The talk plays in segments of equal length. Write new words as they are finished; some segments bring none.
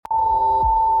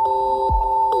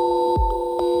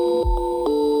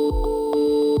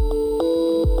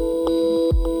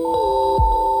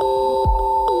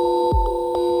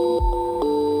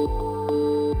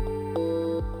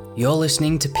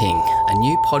listening to Ping, a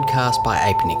new podcast by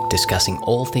APNIC discussing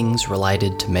all things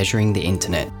related to measuring the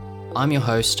internet. I'm your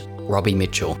host, Robbie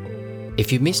Mitchell.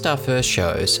 If you missed our first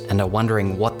shows and are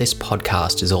wondering what this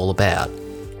podcast is all about,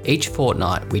 each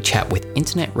fortnight we chat with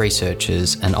internet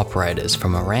researchers and operators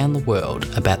from around the world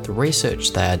about the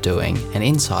research they are doing and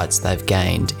insights they've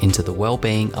gained into the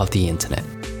well-being of the internet.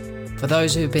 For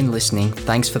those who've been listening,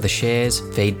 thanks for the shares,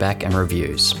 feedback and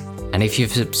reviews. And if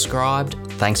you've subscribed,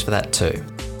 thanks for that too.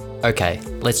 Okay,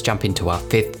 let's jump into our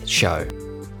fifth show.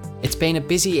 It's been a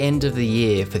busy end of the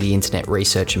year for the internet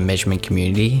research and measurement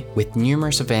community, with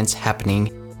numerous events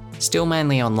happening, still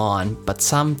mainly online, but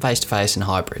some face-to-face and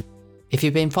hybrid. If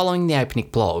you've been following the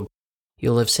APNIC blog,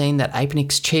 you'll have seen that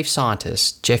APNIC's chief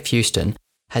scientist, Jeff Houston,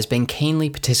 has been keenly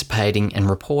participating and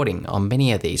reporting on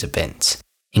many of these events,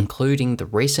 including the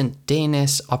recent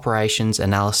DNS Operations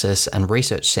Analysis and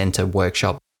Research Centre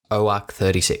workshop, OARC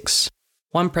 36.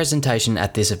 One presentation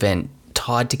at this event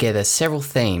tied together several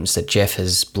themes that Jeff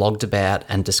has blogged about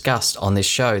and discussed on this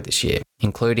show this year,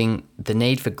 including the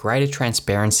need for greater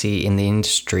transparency in the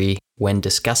industry when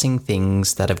discussing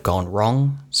things that have gone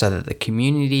wrong so that the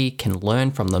community can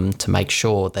learn from them to make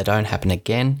sure they don't happen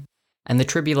again, and the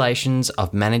tribulations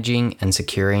of managing and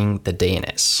securing the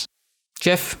DNS.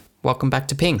 Jeff, welcome back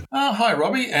to Ping. Hi,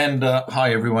 Robbie, and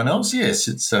hi, everyone else. Yes,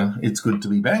 it's good to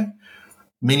be back.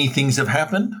 Many things have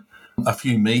happened. A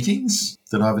few meetings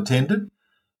that I've attended.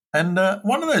 And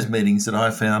one of those meetings that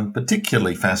I found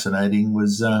particularly fascinating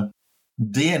was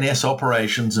DNS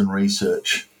operations and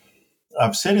research.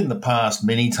 I've said in the past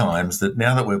many times that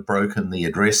now that we've broken the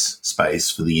address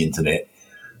space for the internet,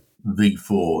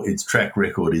 V4, its track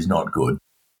record is not good.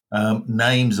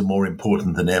 Names are more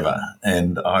important than ever.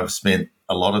 And I've spent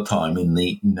a lot of time in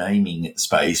the naming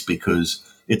space because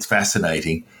it's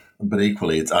fascinating. But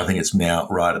equally, I think it's now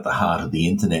right at the heart of the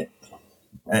internet.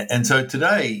 And so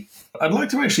today, I'd like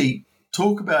to actually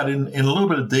talk about in a little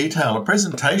bit of detail a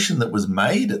presentation that was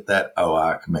made at that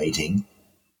OARC meeting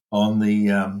on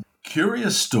the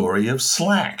curious story of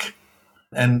Slack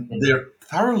and their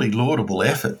thoroughly laudable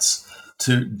efforts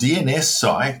to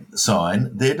DNS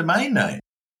sign their domain name.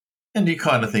 And you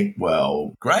kind of think,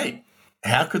 well, great.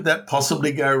 How could that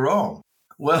possibly go wrong?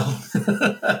 Well,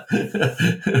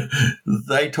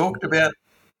 they talked about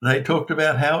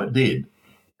how it did.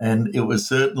 And it was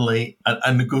certainly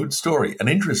a good story, an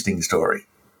interesting story.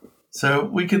 So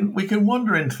we can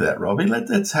wander into that, Robbie.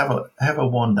 Let's have a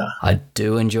wander. I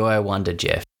do enjoy a wander,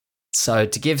 Jeff. So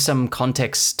to give some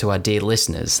context to our dear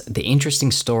listeners, the interesting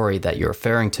story that you're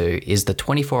referring to is the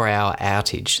 24-hour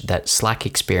outage that Slack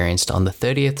experienced on the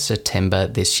 30th September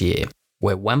this year,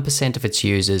 where 1% of its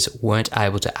users weren't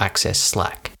able to access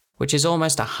Slack, which is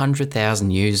almost 100,000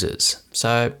 users,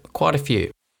 so quite a few.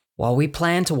 While we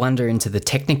plan to wander into the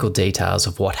technical details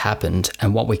of what happened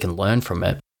and what we can learn from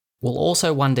it, we'll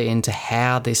also wander into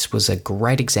how this was a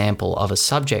great example of a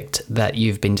subject that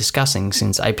you've been discussing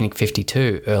since APNIC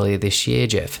 52 earlier this year,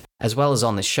 Jeff, as well as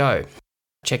on this show.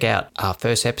 Check out our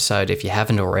first episode if you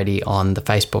haven't already on the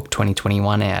Facebook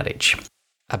 2021 outage,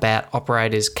 about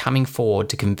operators coming forward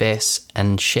to confess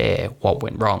and share what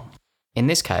went wrong. In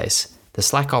this case, the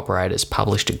Slack operators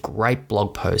published a great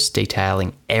blog post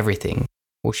detailing everything.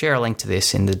 We'll share a link to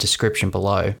this in the description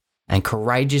below, and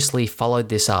courageously followed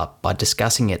this up by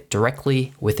discussing it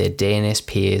directly with their DNS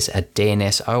peers at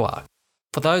DNS OARC.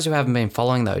 For those who haven't been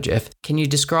following though, Jeff, can you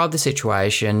describe the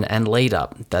situation and lead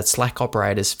up that Slack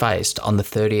operators faced on the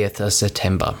 30th of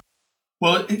September?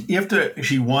 Well, you have to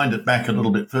actually wind it back a little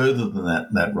bit further than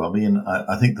that, Robbie, and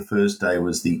I think the first day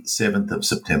was the 7th of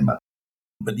September.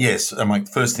 But yes,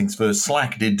 first things first,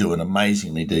 Slack did do an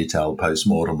amazingly detailed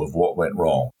post-mortem of what went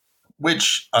wrong,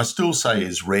 which I still say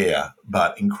is rare,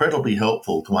 but incredibly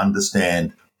helpful to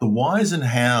understand the whys and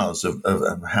hows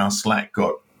of how Slack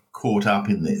got caught up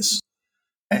in this.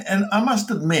 And I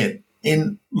must admit,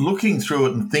 in looking through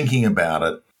it and thinking about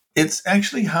it, it's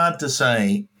actually hard to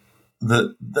say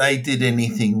that they did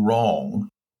anything wrong.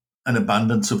 An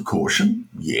abundance of caution,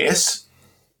 yes,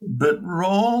 but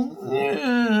wrong?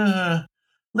 Yeah.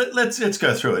 Let's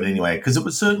go through it anyway, because it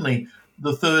was certainly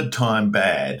the third time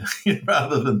bad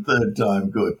rather than third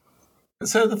time good.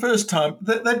 So the first time,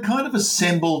 they'd kind of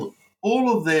assembled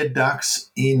all of their ducks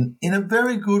in a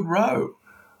very good row.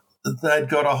 They'd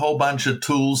got a whole bunch of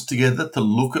tools together to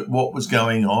look at what was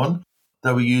going on.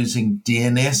 They were using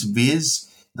DNS Viz.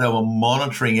 They were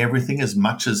monitoring everything as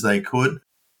much as they could.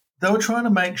 They were trying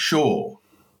to make sure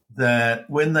that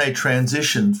when they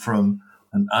transitioned from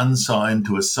an unsigned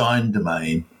to a signed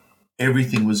domain,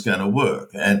 everything was going to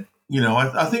work. And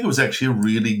I think it was actually a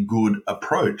really good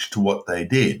approach to what they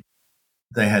did.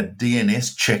 They had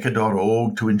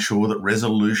DNSchecker.org to ensure that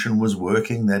resolution was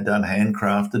working. They'd done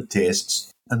handcrafted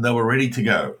tests and they were ready to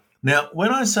go. Now, when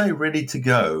I say ready to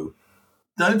go,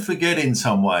 don't forget in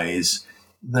some ways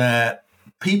that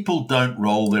people don't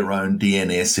roll their own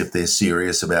DNS if they're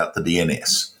serious about the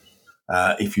DNS.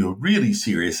 If you're really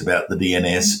serious about the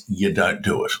DNS, you don't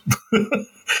do it.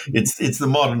 It's the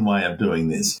modern way of doing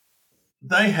this.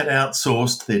 They had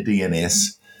outsourced their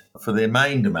DNS. For their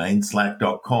main domain,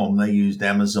 slack.com, they used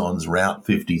Amazon's Route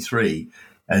 53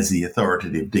 as the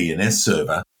authoritative DNS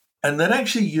server. And they'd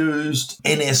actually used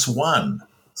NS1,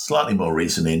 slightly more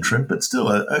recent entrant, but still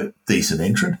a decent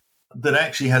entrant, that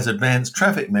actually has advanced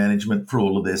traffic management for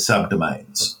all of their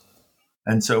subdomains.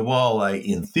 And so while they,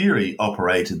 in theory,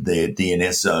 operated their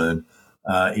DNS zone,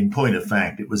 in point of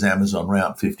fact, it was Amazon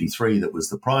Route 53 that was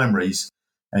the primaries,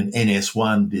 and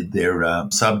NS1 did their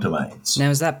subdomains. Now,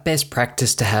 is that best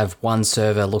practice to have one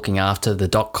server looking after the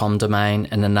 .com domain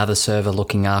and another server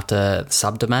looking after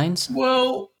subdomains?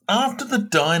 Well, after the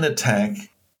Dyn attack,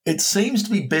 it seems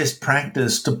to be best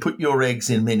practice to put your eggs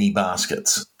in many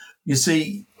baskets. You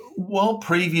see, while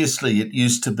previously it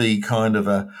used to be kind of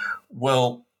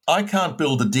I can't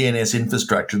build a DNS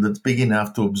infrastructure that's big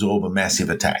enough to absorb a massive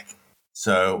attack.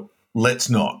 So let's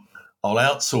not. I'll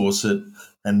outsource it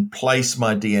and place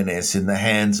my DNS in the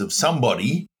hands of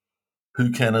somebody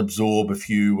who can absorb a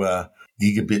few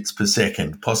gigabits per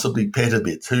second, possibly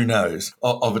petabits, who knows,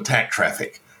 of attack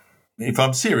traffic. If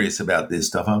I'm serious about this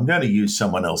stuff, I'm going to use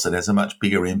someone else that has a much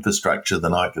bigger infrastructure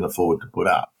than I can afford to put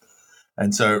up.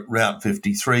 And so Route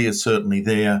 53 is certainly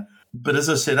there. But as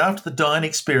I said, after the Dyn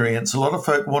experience, a lot of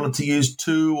folk wanted to use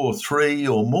 2 or 3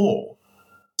 or more,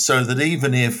 so that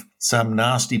even if some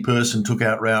nasty person took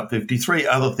out Route 53,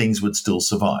 other things would still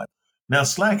survive. Now,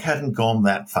 Slack hadn't gone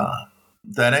that far.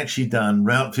 They'd actually done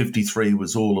Route 53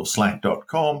 was all of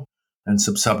slack.com, and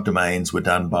some subdomains were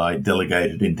done by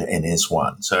delegated into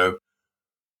NS1. So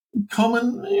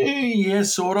common,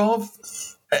 yes, sort of.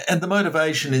 And the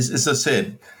motivation is, as I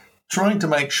said, trying to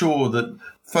make sure that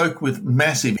folk with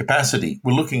massive capacity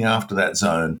were looking after that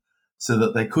zone so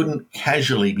that they couldn't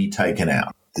casually be taken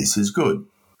out. This is good.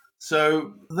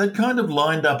 So they'd kind of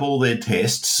lined up all their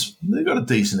tests. They've got a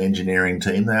decent engineering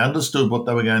team. They understood what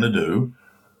they were going to do,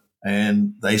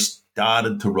 and they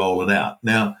started to roll it out.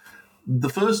 Now, the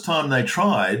first time they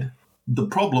tried, the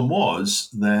problem was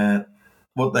that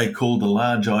what they called a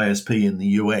large ISP in the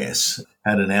US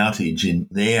had an outage in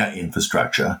their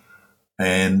infrastructure,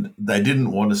 and they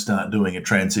didn't want to start doing a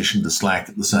transition to Slack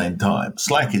at the same time.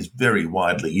 Slack is very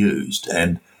widely used,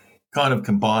 and kind of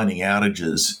combining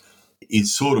outages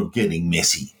is sort of getting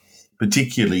messy,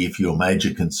 particularly if your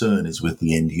major concern is with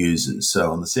the end users.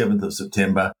 So on the 7th of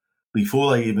September,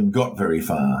 before they even got very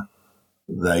far,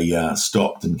 they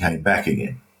stopped and came back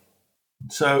again.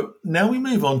 So now we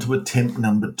move on to attempt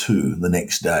number 2 the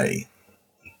next day.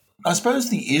 I suppose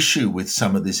the issue with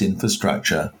some of this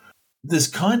infrastructure, there's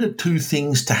kind of 2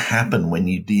 things to happen when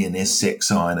you DNSSEC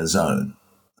sign a zone.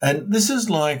 And this is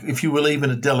like, if you will,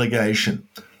 even a delegation.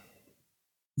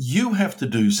 You have to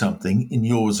do something in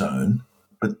your zone,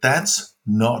 but that's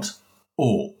not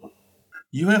all.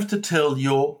 You have to tell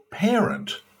your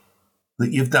parent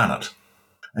that you've done it.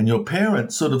 And your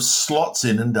parent sort of slots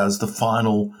in and does the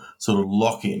final sort of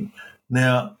lock-in.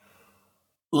 Now,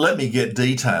 let me get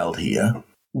detailed here.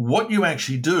 What you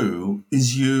actually do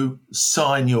is you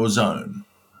sign your zone.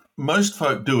 Most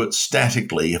folk do it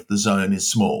statically if the zone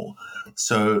is small.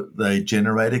 So they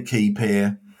generate a key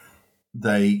pair.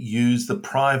 They use the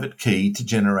private key to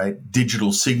generate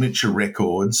digital signature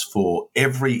records for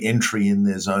every entry in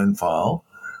their zone file,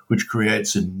 which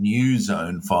creates a new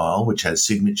zone file which has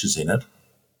signatures in it.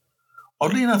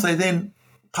 Oddly enough, they then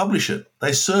publish it.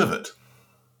 They serve it.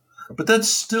 But that's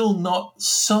still not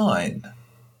signed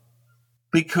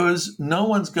because no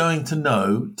one's going to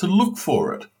know to look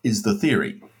for it, is the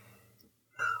theory.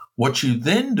 What you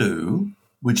then do,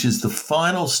 which is the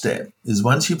final step, is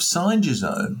once you've signed your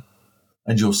zone,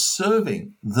 and you're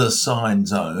serving the signed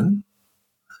zone,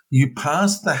 you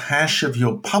pass the hash of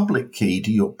your public key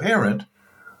to your parent,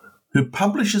 who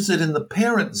publishes it in the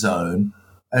parent zone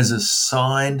as a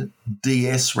signed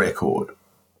DS record,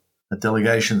 a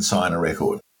delegation signer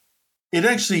record. It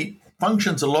actually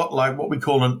functions a lot like what we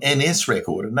call an NS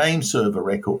record, a name server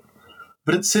record,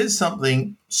 but it says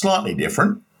something slightly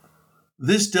different.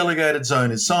 This delegated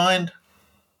zone is signed,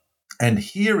 and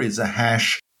here is a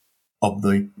hash of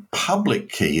the public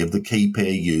key of the key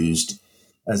pair used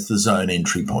as the zone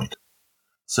entry point.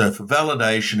 So for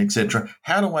validation, etc.,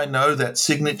 how do I know that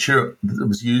signature that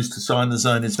was used to sign the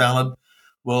zone is valid?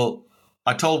 Well,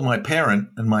 I told my parent,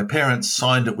 and my parents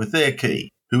signed it with their key.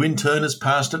 who in turn has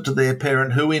passed it to their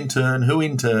parent, who in turn,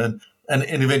 and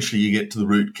eventually you get to the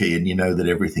root key and you know that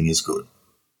everything is good.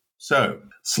 So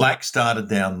Slack started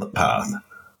down the path.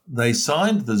 They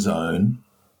signed the zone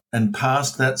and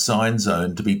passed that signed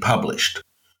zone to be published.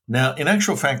 Now, in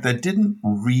actual fact, they didn't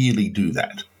really do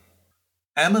that.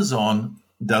 Amazon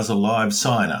does a live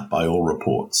signer by all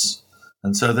reports.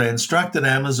 And so they instructed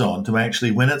Amazon to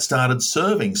actually, when it started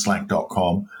serving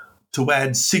Slack.com, to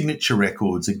add signature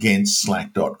records against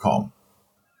Slack.com.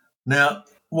 Now,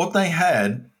 what they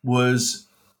had was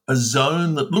a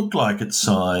zone that looked like it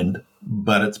signed,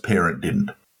 but its parent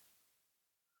didn't.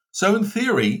 So in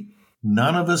theory,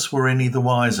 none of us were any the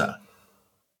wiser.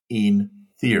 In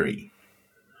theory.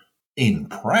 In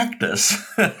practice.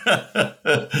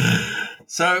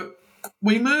 So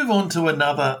we move on to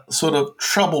another sort of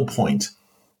trouble point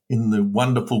in the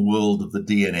wonderful world of the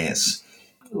DNS,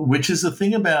 which is the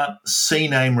thing about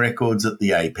CNAME records at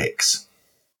the apex.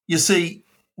 You see,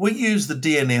 we use the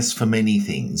DNS for many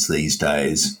things these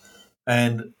days,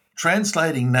 and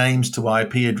translating names to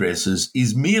IP addresses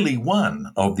is merely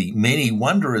one of the many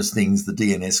wondrous things the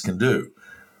DNS can do.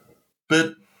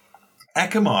 But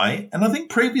Akamai, and I think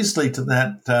previously to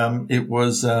that it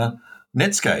was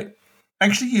Netscape,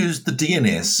 actually used the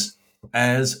DNS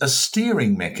as a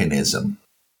steering mechanism.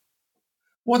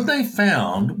 What they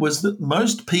found was that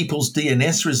most people's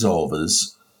DNS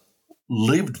resolvers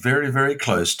lived very, very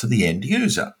close to the end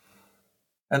user.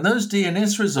 And those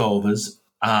DNS resolvers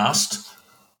asked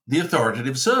the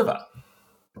authoritative server.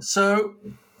 So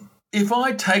if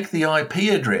I take the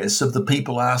IP address of the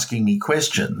people asking me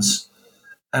questions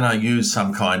and I use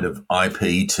some kind of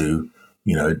IP to,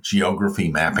 geography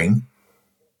mapping,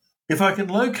 if I can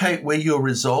locate where your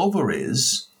resolver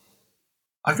is,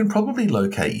 I can probably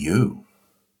locate you.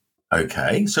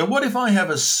 Okay, so what if I have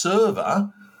a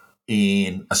server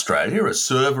in Australia, a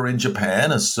server in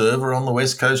Japan, a server on the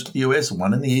west coast of the US,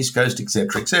 one in the east coast,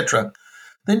 etc., etc.?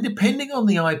 Then depending on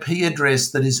the IP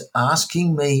address that is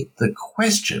asking me the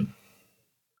question,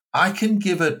 I can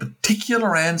give a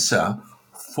particular answer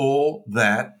for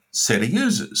that set of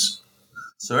users.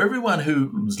 So everyone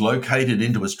who's located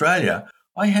into Australia,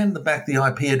 I hand them back the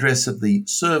IP address of the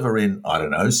server in,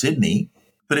 Sydney.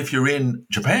 But if you're in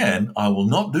Japan, I will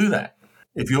not do that.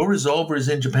 If your resolver is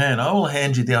in Japan, I will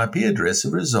hand you the IP address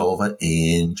of a resolver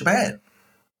in Japan,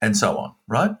 and so on,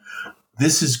 right?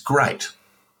 This is great.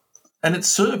 And it's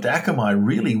served Akamai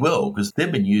really well because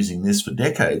they've been using this for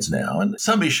decades now. And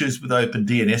some issues with open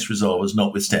DNS resolvers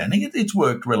notwithstanding, it's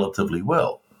worked relatively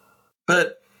well.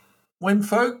 But when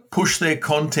folk push their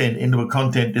content into a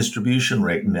content distribution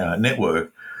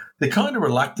network, they're kind of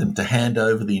reluctant to hand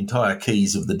over the entire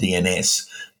keys of the DNS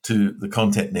to the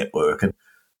content network. And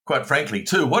quite frankly,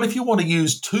 too, what if you want to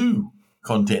use two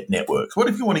content networks? What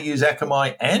if you want to use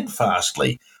Akamai and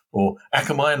Fastly, or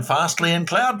Akamai and Fastly and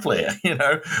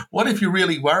Cloudflare? What if you're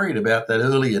really worried about that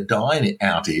earlier Dyn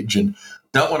outage and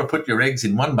don't want to put your eggs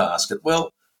in one basket?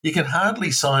 Well, you can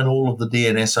hardly sign all of the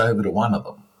DNS over to one of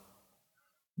them.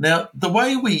 Now, the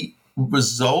way we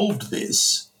resolved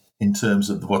this in terms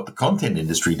of what the content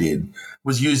industry did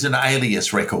was use an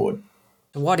alias record.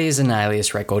 What is an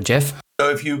alias record, Jeff? So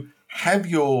if you have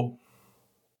your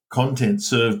content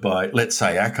served by, let's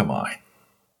say, Akamai,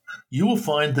 you will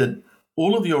find that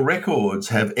all of your records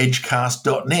have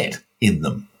edgecast.net in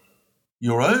them.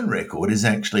 Your own record is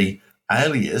actually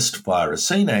aliased via a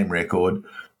CNAME record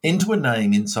into a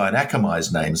name inside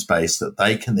Akamai's namespace that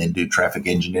they can then do traffic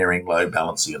engineering, load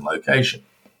balancing, and location.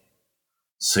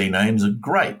 CNAMEs are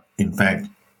great. In fact,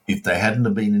 if they hadn't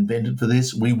have been invented for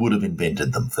this, we would have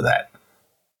invented them for that.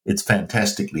 It's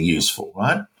fantastically useful,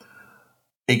 right?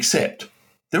 Except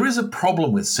there is a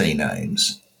problem with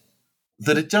CNAMEs,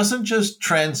 that it doesn't just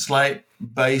translate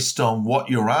based on what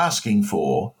you're asking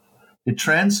for. It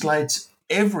translates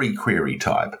every query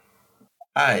type.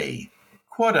 A,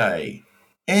 Quad A,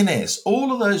 NS,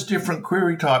 all of those different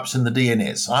query types in the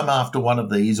DNS. I'm after one of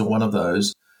these or one of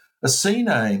those. A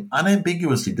CNAME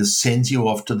unambiguously just sends you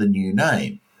off to the new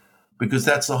name because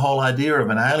that's the whole idea of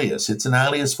an alias. It's an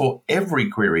alias for every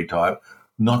query type,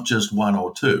 not just one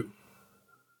or two.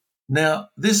 Now,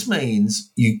 this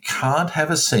means you can't have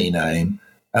a CNAME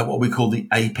at what we call the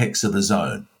apex of a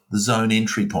zone, the zone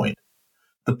entry point,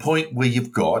 the point where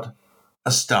you've got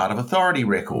a start of authority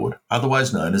record,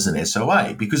 otherwise known as an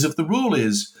SOA. Because if the rule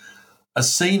is a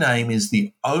CNAME is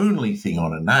the only thing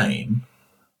on a name,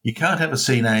 you can't have a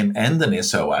CNAME and an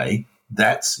SOA.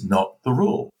 That's not the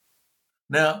rule.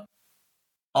 Now,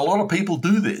 a lot of people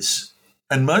do this,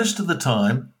 and most of the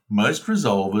time, most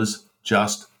resolvers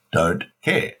just don't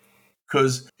care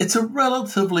because it's a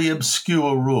relatively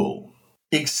obscure rule.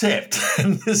 Except,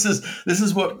 and this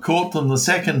is what caught them the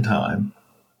second time,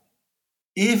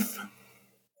 if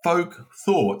folk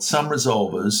thought, some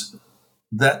resolvers,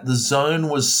 that the zone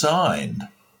was signed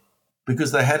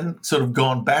because they hadn't sort of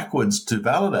gone backwards to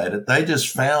validate it, they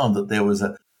just found that there was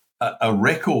a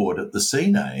record at the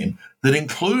CNAME that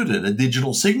included a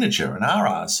digital signature, an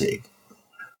RRSIG.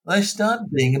 They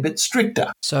start being a bit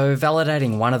stricter. So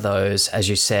validating one of those, as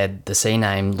you said, the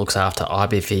CNAME looks after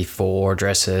IPv4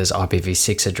 addresses,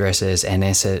 IPv6 addresses,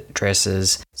 NS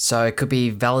addresses. So it could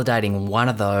be validating one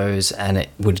of those and it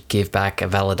would give back a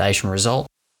validation result.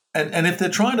 And if they're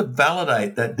trying to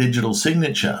validate that digital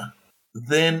signature,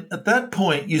 then at that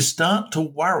point you start to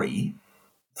worry,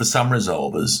 for some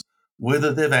resolvers,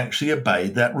 whether they've actually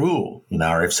obeyed that rule in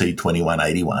RFC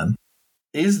 2181.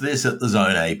 Is this at the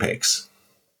zone apex?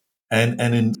 And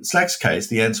in Slack's case,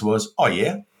 the answer was, oh,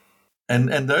 yeah.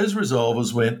 And those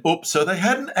resolvers went, oops, so they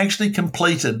hadn't actually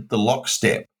completed the lock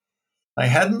step. They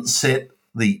hadn't set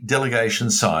the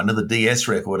delegation signer, the DS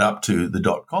record, up to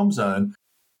the .com zone.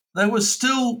 They were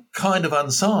still kind of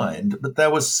unsigned, but they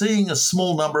were seeing a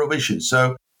small number of issues.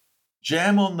 So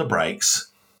jam on the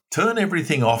brakes, turn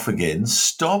everything off again,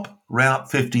 stop Route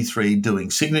 53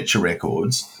 doing signature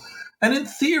records. And in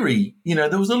theory,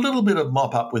 there was a little bit of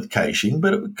mop up with caching,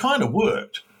 but it kind of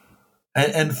worked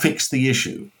and fixed the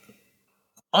issue.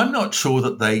 I'm not sure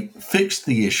that they fixed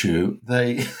the issue.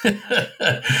 They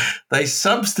they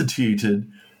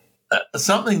substituted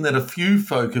something that a few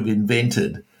folk have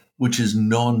invented, which is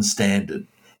non-standard.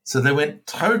 So they went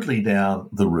totally down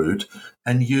the route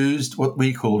and used what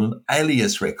we call an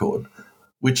alias record,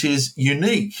 which is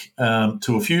unique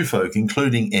to a few folk,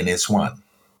 including NS1.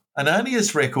 An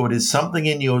alias record is something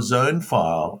in your zone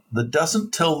file that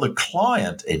doesn't tell the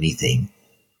client anything,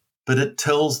 but it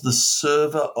tells the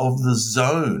server of the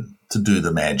zone to do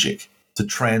the magic, to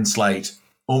translate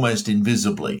almost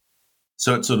invisibly.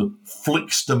 So it sort of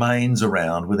flicks domains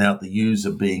around without the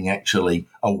user being actually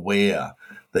aware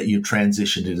that you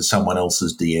transitioned into someone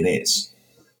else's DNS.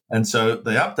 And so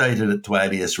they updated it to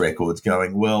alias records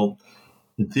going, well,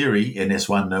 in theory,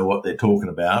 NS1 know what they're talking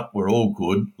about. We're all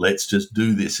good. Let's just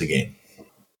do this again.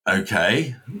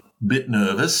 Okay, bit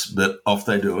nervous, but off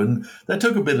they do. And they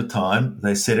took a bit of time.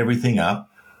 They set everything up.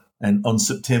 And on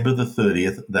September the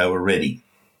 30th, they were ready.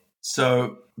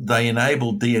 So they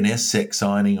enabled DNSSEC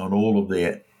signing on all of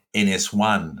their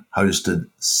NS1 hosted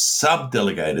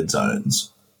sub-delegated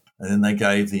zones. And then they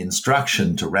gave the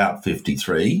instruction to Route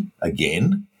 53,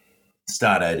 again,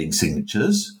 start adding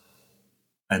signatures.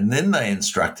 And then they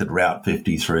instructed Route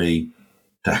 53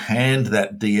 to hand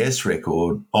that DS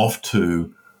record off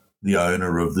to the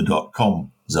owner of the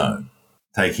 .com zone,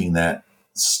 taking that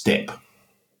step.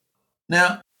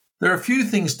 Now, there are a few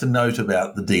things to note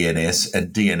about the DNS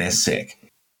and DNSSEC.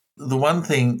 The one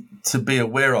thing to be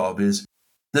aware of is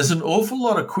there's an awful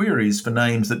lot of queries for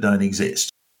names that don't exist.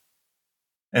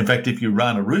 In fact, if you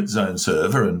run a root zone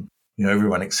server and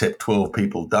everyone except 12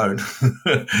 people don't.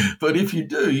 But if you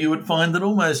do, you would find that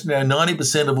almost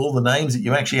 90% of all the names that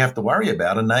you actually have to worry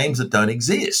about are names that don't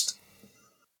exist.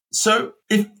 So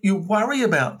if you worry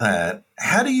about that,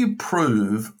 how do you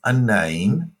prove a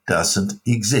name doesn't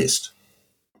exist?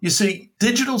 You see,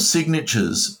 digital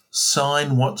signatures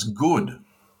sign what's good.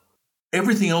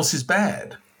 Everything else is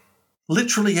bad.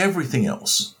 Literally everything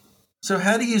else. So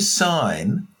how do you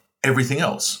sign everything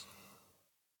else?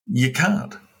 You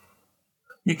can't.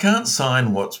 You can't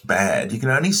sign what's bad. You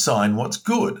can only sign what's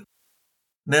good.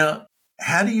 Now,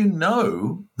 how do you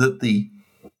know that the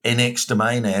NX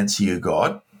domain answer you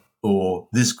got or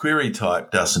this query type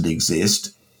doesn't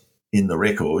exist in the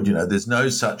record? There's no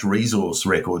such resource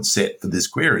record set for this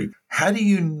query. How do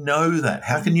you know that?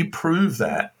 How can you prove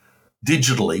that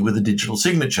digitally with a digital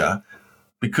signature?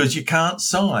 Because you can't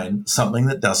sign something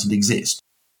that doesn't exist.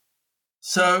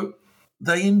 So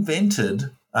they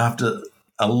invented, after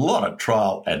a lot of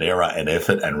trial and error and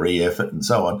effort and re-effort and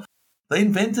so on, they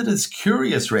invented this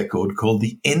curious record called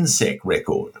the NSEC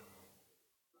record.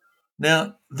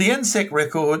 Now, the NSEC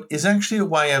record is actually a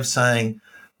way of saying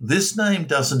this name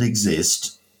doesn't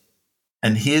exist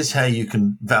and here's how you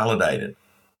can validate it.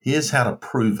 Here's how to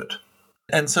prove it.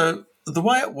 And so the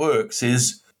way it works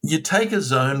is you take a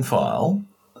zone file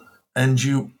and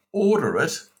you order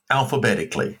it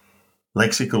alphabetically,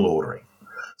 lexical ordering.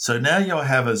 So now you'll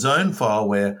have a zone file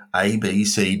where A, B,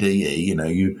 C, D, E,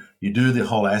 you do the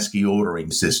whole ASCII ordering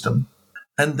system.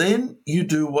 And then you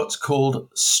do what's called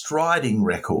striding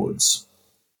records.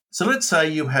 So let's say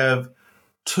you have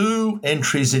two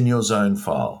entries in your zone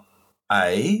file,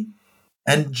 A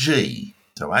and G.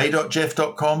 So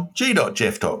a.jeff.com,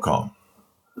 g.jeff.com.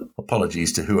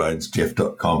 Apologies to who owns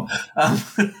Jeff.com.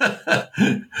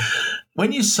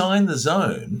 When you sign the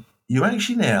zone, you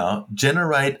actually now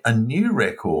generate a new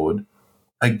record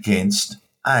against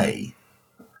A.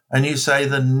 And you say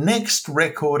the next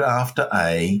record after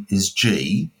A is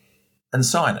G and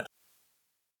sign it.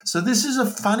 So this is a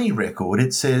funny record.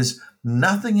 It says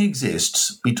nothing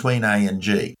exists between A and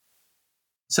G.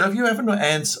 So if you happen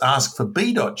to ask for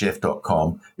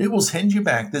b.jeff.com, it will send you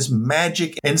back this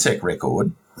magic NSEC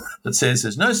record that says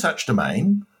there's no such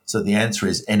domain. So the answer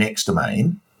is NX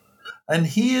domain. And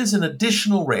here's an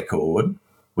additional record,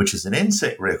 which is an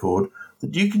NSEC record,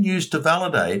 that you can use to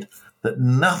validate that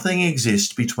nothing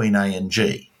exists between A and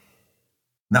G.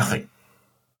 Nothing.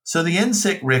 So the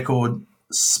NSEC record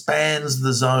spans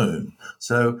the zone.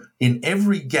 So in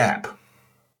every gap,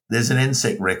 there's an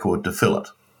NSEC record to fill it.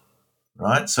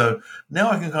 Right? So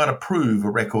now I can kind of prove a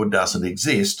record doesn't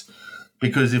exist,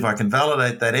 because if I can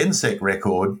validate that NSEC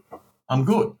record, I'm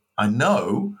good. I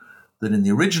know that in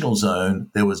the original zone,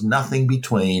 there was nothing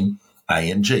between A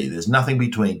and G. There's nothing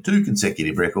between two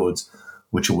consecutive records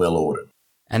which are well ordered.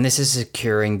 And this is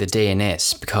securing the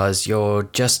DNS, because you're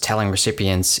just telling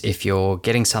recipients, if you're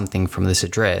getting something from this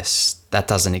address, that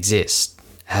doesn't exist.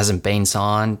 Hasn't been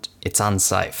signed, it's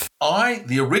unsafe.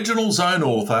 The original zone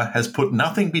author, has put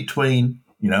nothing between,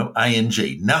 A and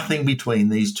G, nothing between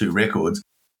these two records.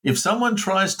 If someone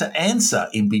tries to answer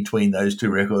in between those two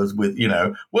records with,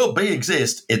 well, B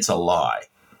exists, it's a lie.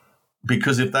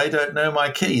 Because if they don't know my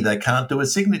key, they can't do a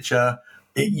signature,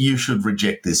 you should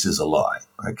reject this as a lie,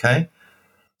 okay?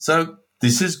 So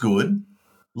this is good.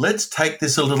 Let's take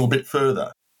this a little bit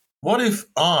further. What if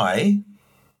I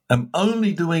am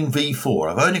only doing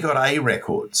V4, I've only got A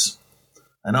records,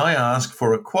 and I ask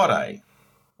for a quad A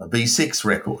V6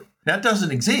 record. Now, it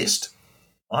doesn't exist.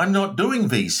 I'm not doing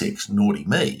V6, naughty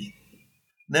me.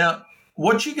 Now,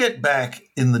 what you get back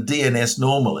in the DNS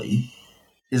normally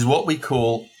is what we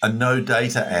call a no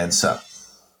data answer.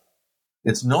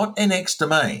 It's not NX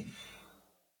domain.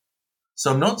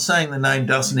 So I'm not saying the name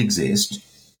doesn't exist,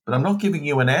 but I'm not giving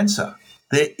you an answer.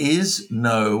 There is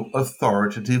no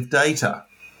authoritative data.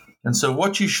 And so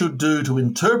what you should do to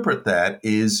interpret that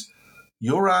is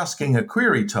you're asking a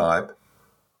query type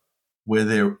where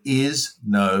there is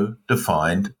no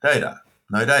defined data,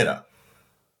 no data.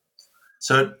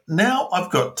 So now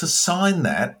I've got to sign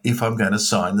that if I'm going to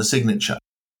sign the signature.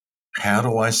 How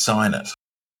do I sign it?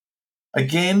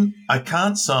 Again, I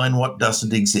can't sign what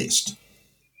doesn't exist.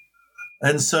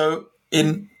 And so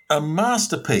in a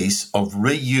masterpiece of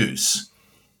reuse,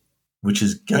 which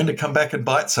is going to come back and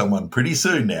bite someone pretty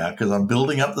soon now because I'm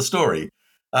building up the story.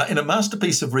 In a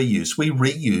masterpiece of reuse, we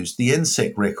reuse the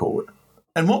NSEC record.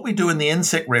 And what we do in the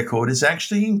NSEC record is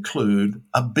actually include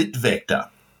a bit vector.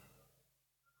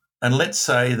 And let's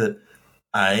say that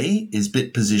A is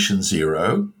bit position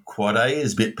 0, quad A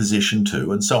is bit position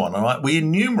 2, and so on. All right? We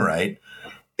enumerate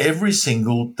every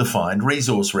single defined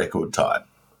resource record type.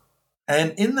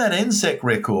 And in that NSEC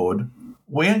record,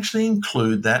 we actually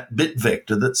include that bit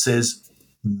vector that says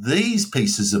these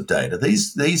pieces of data,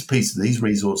 these pieces, these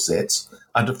resource sets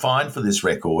are defined for this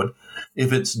record.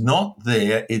 If it's not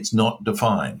there, it's not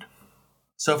defined.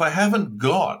 So if I haven't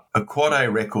got a quad A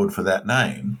record for that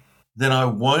name, then I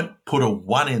won't put a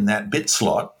 1 in that bit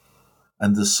slot.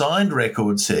 And the signed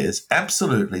record says,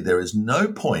 absolutely, there is no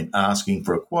point asking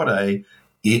for a quad A.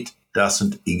 It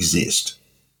doesn't exist.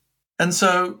 And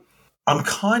so I'm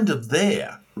kind of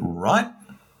there, right?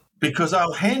 Because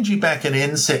I'll hand you back an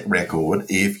NSEC record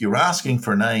if you're asking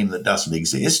for a name that doesn't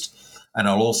exist, and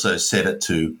I'll also set it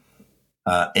to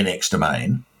NX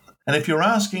domain. And if you're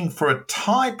asking for a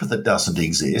type that doesn't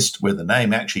exist, where the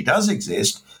name actually does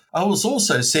exist, I will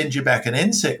also send you back an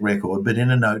NSEC record, but in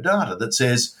a no data that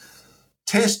says,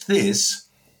 test this,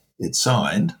 it's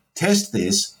signed, test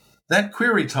this, that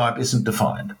query type isn't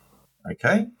defined,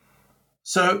 okay?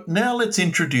 So now let's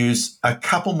introduce a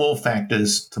couple more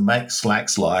factors to make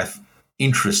Slack's life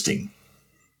interesting.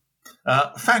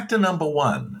 Factor number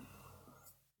 1,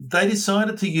 they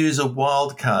decided to use a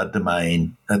wildcard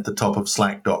domain at the top of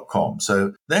slack.com.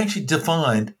 So they actually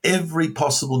defined every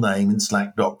possible name in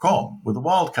slack.com with a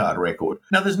wildcard record.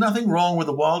 Now, there's nothing wrong with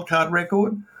a wildcard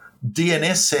record.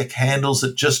 DNSSEC handles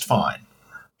it just fine.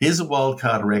 Here's a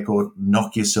wildcard record,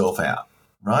 knock yourself out,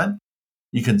 right?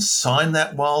 You can sign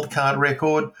that wildcard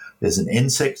record. There's an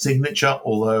NSEC signature,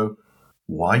 although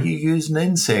why you use an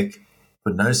NSEC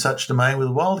for no such domain with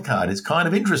a wildcard is kind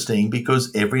of interesting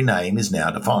because every name is now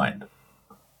defined.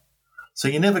 So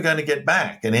you're never going to get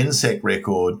back an NSEC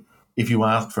record if you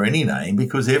ask for any name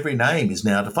because every name is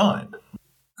now defined.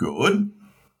 Good.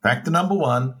 Factor number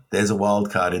 1, there's a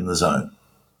wildcard in the zone.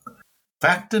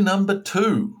 Factor number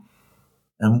 2,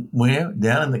 and we're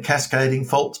down in the cascading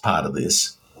faults part of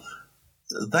this,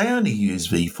 they only use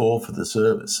V4 for the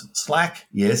service. Slack,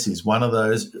 yes, is one of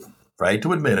those, afraid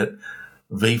to admit it,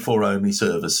 V4 only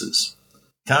services.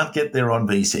 Can't get there on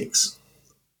V6.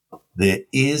 There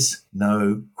is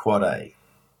no Quad A.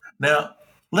 Now,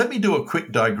 let me do a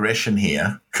quick digression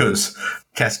here, because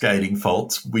cascading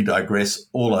faults, we digress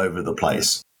all over the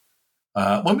place.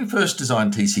 When we first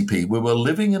designed TCP, we were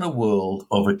living in a world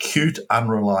of acute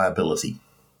unreliability.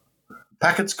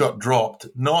 Packets got dropped,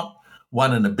 not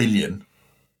 1 in a billion,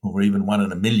 or even 1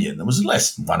 in a million. There was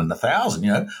less than 1 in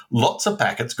 1,000, Lots of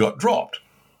packets got dropped.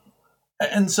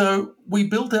 And so we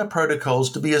built our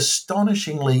protocols to be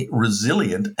astonishingly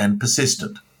resilient and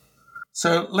persistent.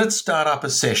 So let's start up a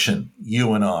session,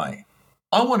 you and I.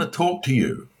 I want to talk to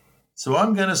you. So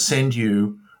I'm going to send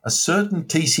you a certain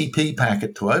TCP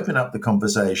packet to open up the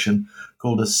conversation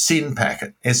called a SYN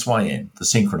packet, SYN, for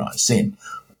synchronized SYN.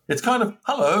 It's kind of,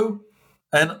 hello.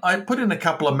 And I put in a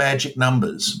couple of magic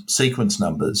numbers, sequence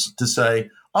numbers, to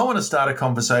say, I want to start a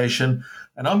conversation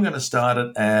and I'm going to start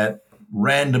it at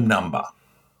random number.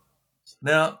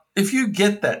 Now, if you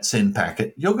get that SYN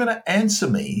packet, you're going to answer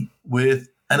me with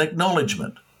an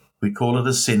acknowledgement. We call it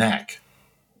a SYNAC,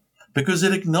 because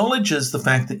it acknowledges the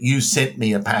fact that you sent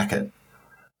me a packet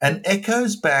and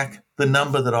echoes back the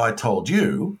number that I told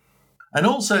you, and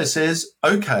also says,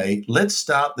 okay, let's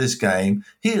start this game.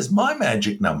 Here's my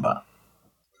magic number.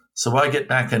 So I get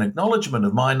back an acknowledgement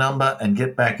of my number and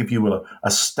get back, if you will,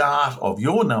 a start of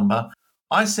your number.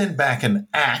 I send back an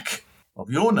ACK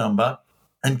of your number,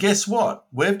 and guess what?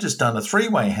 We've just done a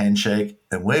 3-way handshake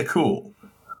and we're cool.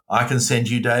 I can send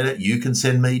you data, you can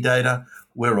send me data,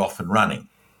 we're off and running.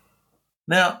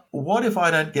 Now, what if I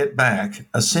don't get back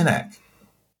a SYNAC?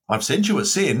 I've sent you a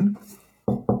SYN.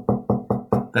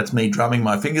 That's me drumming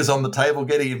my fingers on the table,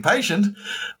 getting impatient.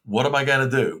 What am I going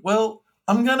to do? Well,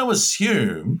 I'm going to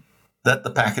assume that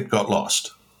the packet got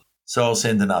lost. So I'll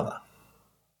send another.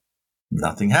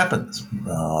 Nothing happens.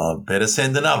 Better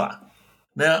send another.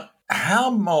 Now,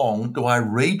 how long do I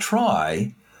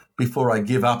retry before I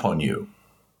give up on you?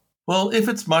 Well, if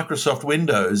it's Microsoft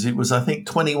Windows, it was, I think,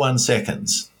 21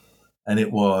 seconds. And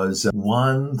it was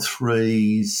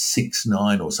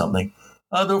 1369 or something.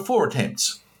 There were 4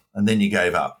 attempts, and then you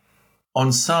gave up.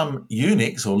 On some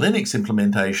Unix or Linux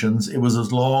implementations, it was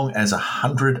as long as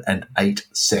 108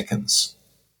 seconds.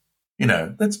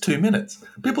 That's 2 minutes.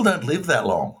 People don't live that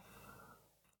long.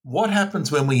 What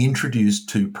happens when we introduce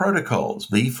 2 protocols,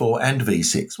 V4 and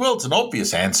V6? Well, it's an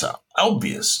obvious answer.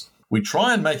 Obvious. We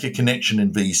try and make a connection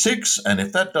in V6, and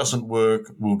if that doesn't work,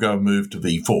 we'll go move to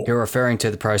V4. You're referring to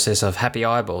the process of happy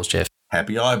eyeballs, Jeff.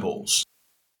 Happy eyeballs.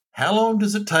 How long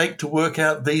does it take to work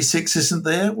out V6 isn't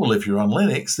there? Well, if you're on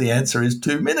Linux, the answer is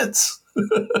 2 minutes.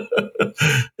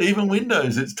 Even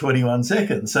Windows, it's 21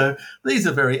 seconds. So these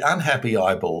are very unhappy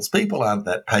eyeballs. People aren't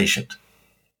that patient.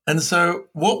 And so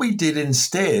what we did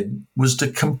instead was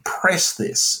to compress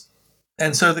this.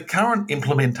 And so the current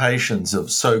implementations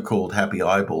of so-called happy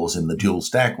eyeballs in the dual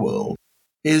stack world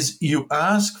is you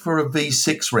ask for a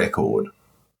V6 record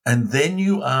and then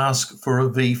you ask for a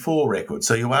V4 record.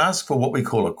 So you ask for what we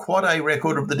call a Quad A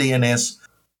record of the DNS,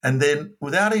 and then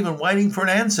without even waiting for an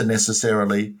answer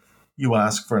necessarily, you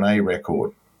ask for an A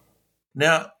record.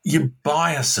 Now, you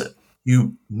bias it.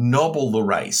 You nobble the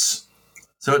race.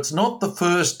 So it's not the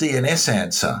first DNS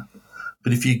answer,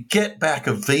 but if you get back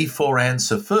a V4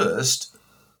 answer first,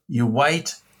 you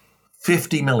wait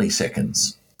 50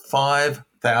 milliseconds,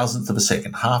 0.005 of a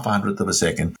second, 0.005 of a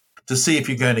second, to see if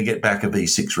you're going to get back a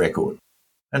V6 record.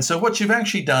 And so what you've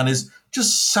actually done is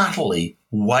just subtly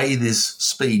weigh this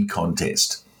speed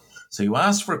contest. So you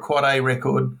ask for a Quad A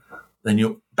record, then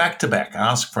you back-to-back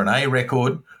ask for an A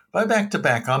record. By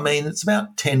back-to-back, I mean it's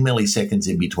about 10 milliseconds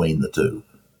in between the two.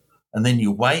 And then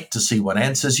you wait to see what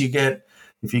answers you get.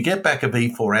 If you get back a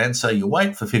V4 answer, you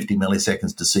wait for 50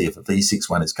 milliseconds to see if a V6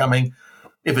 one is coming.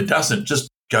 If it doesn't,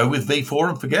 just go with V4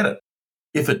 and forget it.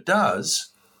 If it does,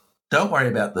 don't worry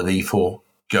about the V4,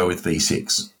 go with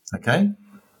V6, okay?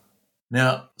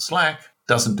 Now, Slack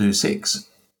doesn't do 6.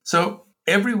 So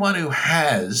everyone who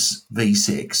has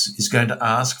V6 is going to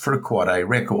ask for a Quad A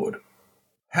record.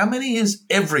 How many is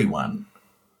everyone?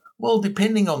 Well,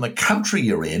 depending on the country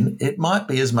you're in, it might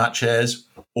be as much as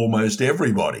almost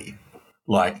everybody.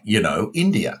 Like,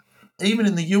 India. Even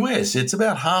in the US, it's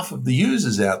about half of the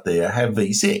users out there have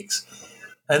V6.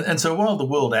 And so while the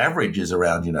world average is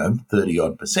around,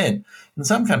 30-odd%, in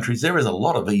some countries there is a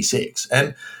lot of V6.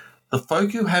 And the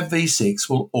folk who have V6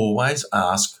 will always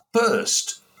ask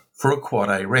first for a Quad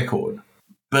A record.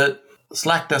 But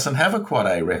Slack doesn't have a Quad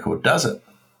A record, does it?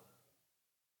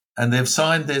 and they've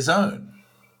signed their zone.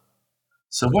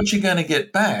 So what you're going to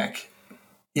get back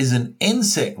is an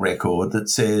NSEC record that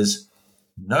says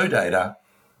no data,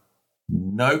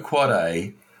 no quad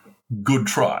A, good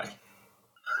try.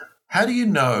 How do you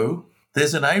know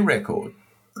there's an A record?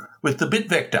 With the bit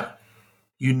vector,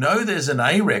 you know there's an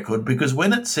A record because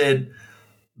when it said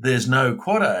there's no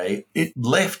quad A, it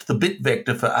left the bit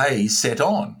vector for A set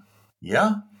on.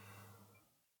 Yeah?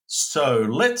 So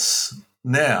let's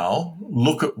now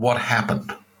look at what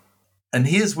happened. And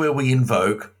here's where we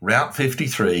invoke Route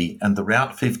 53 and the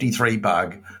Route 53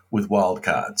 bug with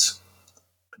wildcards.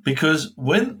 Because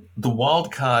when the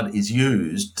wildcard is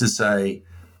used to say,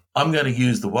 I'm going to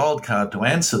use the wildcard to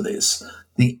answer this,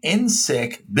 the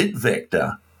NSEC bit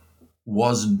vector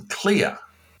wasn't clear.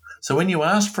 So when you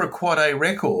ask for a quad A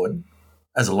record,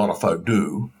 as a lot of folk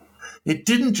do, it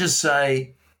didn't just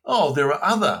say, oh, there are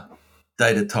other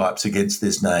data types against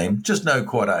this name, just no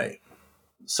quad A.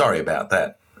 Sorry about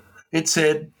that. It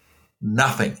said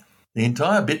nothing. The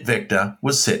entire bit vector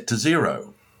was set to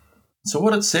 0. So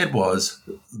what it said was,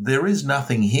 there is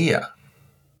nothing here.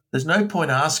 There's no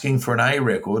point asking for an A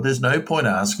record. There's no point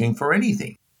asking for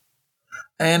anything.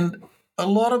 And a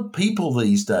lot of people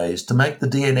these days, to make the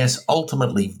DNS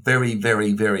ultimately very,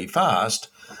 very, very fast,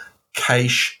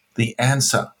 cache the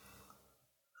answer.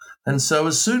 And so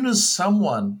as soon as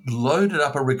someone loaded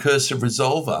up a recursive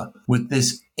resolver with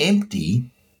this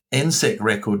empty NSEC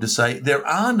record to say there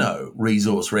are no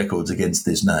resource records against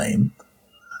this name,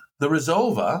 the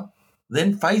resolver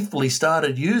then faithfully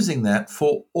started using that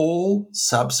for all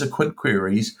subsequent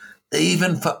queries,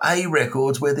 even for A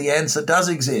records where the answer does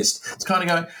exist. It's kind of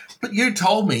going, but you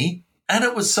told me and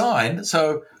it was signed,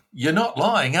 so you're not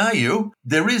lying, are you?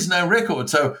 There is no record,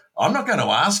 so I'm not going to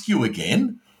ask you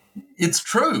again. It's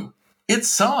true. It's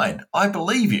signed. I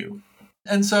believe you.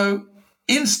 And so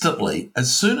instantly,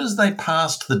 as soon as they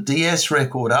passed the DS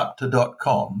record up to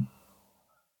 .com,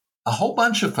 a whole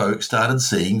bunch of folks started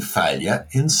seeing failure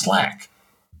in Slack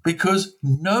because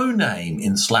no name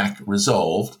in Slack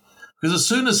resolved. Because as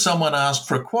soon as someone asked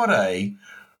for a quad A,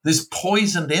 this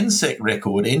poisoned NSEC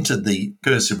record entered the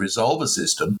recursive resolver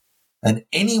system, and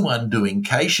anyone doing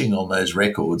caching on those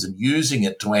records and using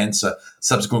it to answer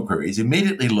subsequent queries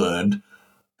immediately learned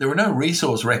there were no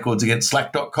resource records against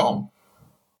Slack.com.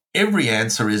 Every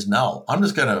answer is null. I'm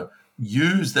just going to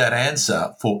use that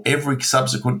answer for every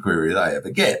subsequent query they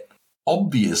ever get.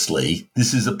 Obviously,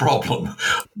 this is a problem.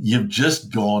 You've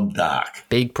just gone dark.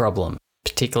 Big problem,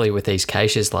 particularly with these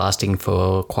caches lasting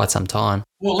for quite some time.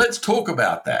 Well, let's talk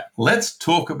about that. Let's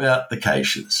talk about the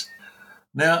caches.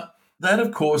 Now, they'd,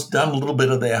 of course, done a little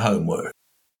bit of their homework.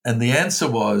 And the answer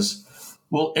was,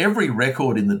 well, every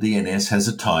record in the DNS has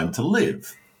a time to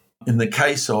live. In the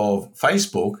case of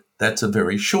Facebook, that's a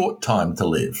very short time to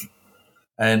live.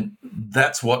 And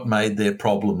that's what made their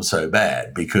problem so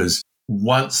bad, because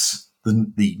once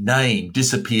the name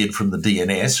disappeared from the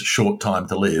DNS, short time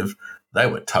to live, they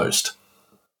were toast.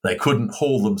 They couldn't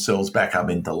haul themselves back up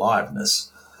into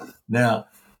liveness. Now,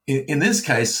 in this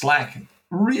case, Slack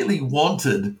really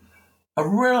wanted a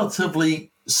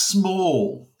relatively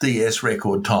small DS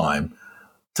record time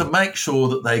to make sure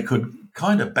that they could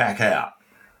kind of back out,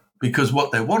 because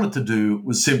what they wanted to do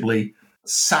was simply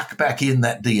suck back in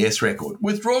that DS record,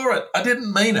 withdraw it, I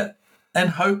didn't mean it, and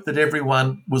hope that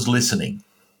everyone was listening.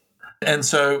 And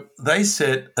so they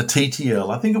set a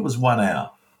TTL, I think it was 1 hour.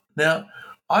 Now,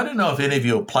 I don't know if any of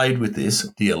you have played with this,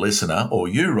 dear listener, or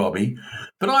you, Robbie,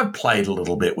 but I've played a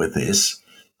little bit with this.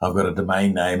 I've got a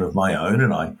domain name of my own,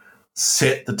 and I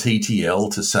set the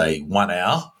TTL to say 1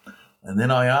 hour. And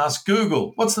then I ask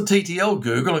Google, what's the TTL,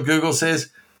 Google? And Google says,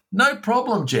 no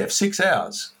problem, Jeff, 6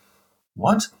 hours.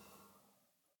 What?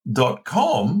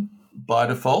 .com, by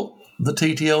default, the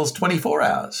TTL is 24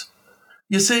 hours.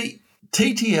 You see,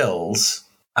 TTLs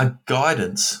are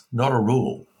guidance, not a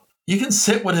rule. You can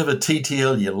set whatever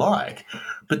TTL you like,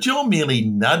 but you're merely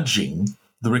nudging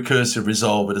the recursive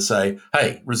resolver to say,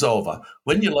 hey, resolver,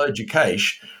 when you load your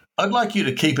cache, I'd like you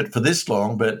to keep it for this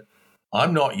long, but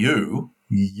I'm not you.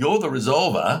 You're the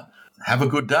resolver. Have a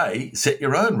good day. Set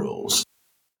your own rules.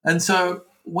 And so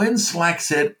when Slack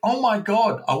said, oh, my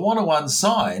God, I want to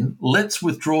unsign, let's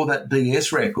withdraw that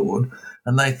DS record,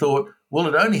 and they thought, well,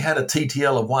 it only had a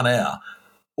TTL of 1 hour.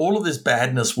 All of this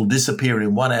badness will disappear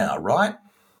in 1 hour, right?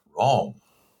 Wrong.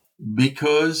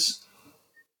 Because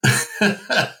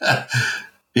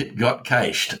it got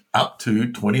cached up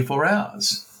to 24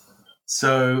 hours.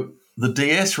 So the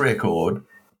DS record,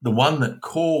 the one that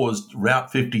caused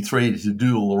Route 53 to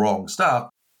do all the wrong stuff,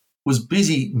 was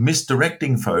busy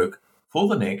misdirecting folk for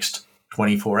the next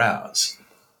 24 hours.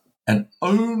 And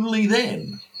only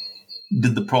then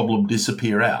did the problem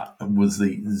disappear out? Was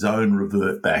the zone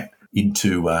revert back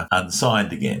into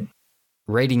unsigned again?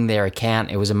 Reading their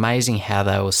account, it was amazing how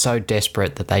they were so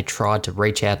desperate that they tried to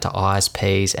reach out to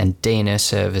ISPs and DNS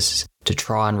services to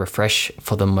try and refresh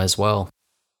for them as well.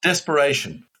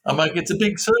 Desperation. I'm like, it's a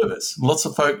big service. Lots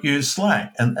of folk use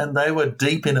Slack, and they were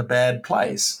deep in a bad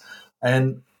place.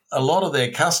 And a lot of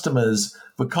their customers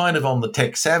were kind of on the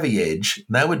tech-savvy edge.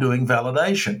 And they were doing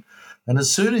validation. And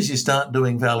as soon as you start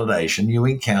doing validation, you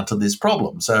encounter this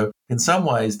problem. So in some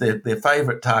ways, their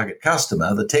favourite target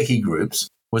customer, the techie groups,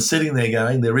 was sitting there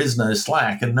going, there is no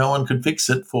Slack, and no one could fix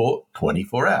it for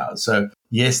 24 hours. So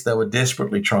yes, they were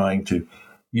desperately trying to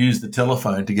use the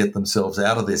telephone to get themselves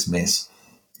out of this mess.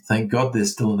 Thank God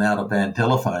there's still an out-of-band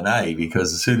telephone,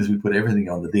 because as soon as we put everything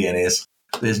on the DNS,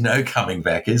 there's no coming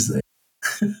back, is there?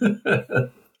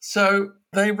 So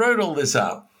they wrote all this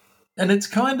up, and it's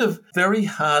kind of very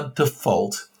hard to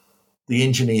fault the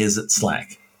engineers at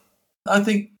Slack. I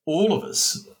think all of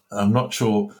us, I'm not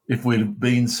sure if we've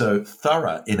been so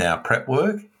thorough in our prep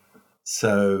work,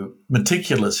 so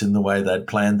meticulous in the way they'd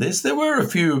planned this. There were a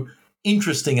few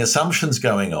interesting assumptions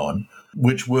going on,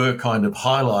 which were kind of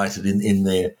highlighted in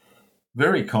their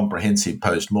very comprehensive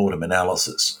post-mortem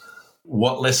analysis.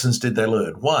 What lessons did they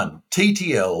learn? One,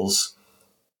 TTLs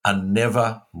are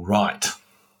never right.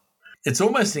 It's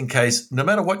almost in case, no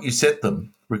matter what you set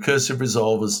them, recursive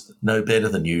resolvers know better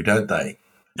than you, don't they?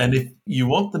 And if you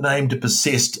want the name to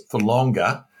persist for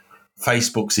longer,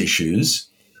 Facebook's issues,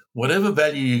 whatever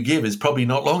value you give is probably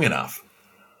not long enough.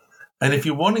 And if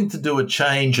you're wanting to do a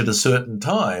change at a certain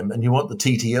time and you want the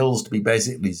TTLs to be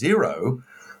basically zero,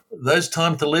 those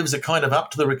time to lives are kind of up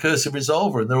to the recursive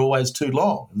resolver and they're always too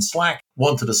long. And Slack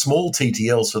wanted a small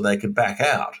TTL so they could back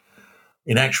out.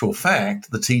 In actual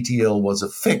fact, the TTL was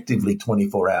effectively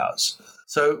 24 hours.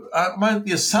 So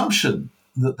the assumption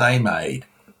that they made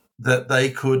that they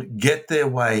could get their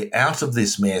way out of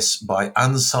this mess by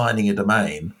unsigning a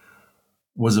domain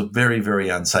was a very, very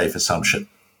unsafe assumption.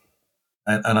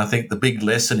 And I think the big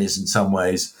lesson is, in some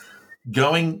ways,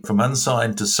 going from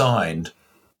unsigned to signed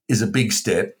is a big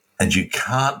step, and you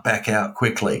can't back out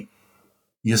quickly.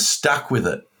 You're stuck with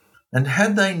it. And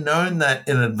had they known that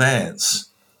in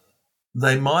advance,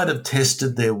 they might have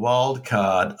tested their wild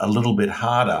card a little bit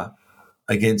harder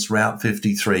against Route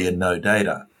 53 and no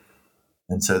data.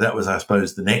 And so that was, I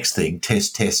suppose, the next thing,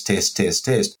 test.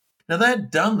 Now,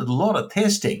 they'd done a lot of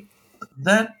testing.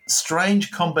 That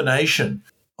strange combination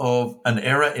of an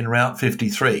error in Route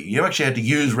 53, you actually had to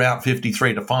use Route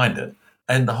 53 to find it,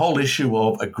 and the whole issue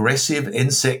of aggressive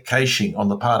NSEC caching on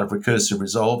the part of recursive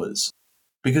resolvers,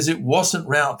 because it wasn't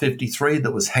Route 53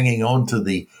 that was hanging on to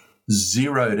the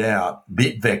zeroed out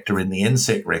bit vector in the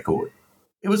NSEC record.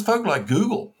 It was folk like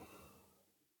Google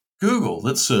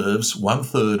that serves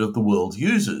 1/3 of the world's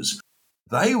users.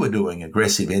 They were doing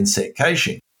aggressive NSEC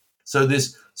caching. So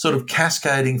this sort of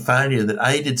cascading failure that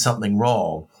A, did something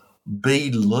wrong,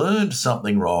 B, learned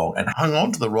something wrong and hung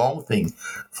on to the wrong thing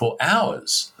for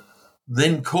hours,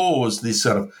 then caused this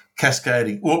sort of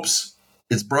cascading, oops,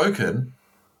 it's broken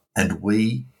and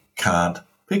we can't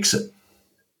fix it.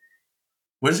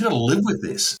 We're just going to live with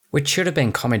this. Which should have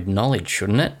been common knowledge,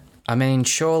 shouldn't it? I mean,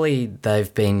 surely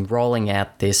they've been rolling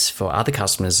out this for other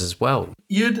customers as well.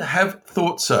 You'd have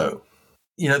thought so.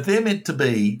 You know, they're meant to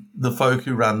be the folk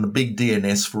who run the big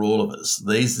DNS for all of us.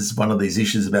 This is one of these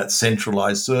issues about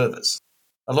centralized service.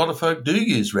 A lot of folk do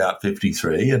use Route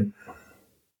 53 and,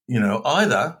 you know,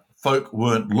 either folk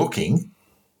weren't looking,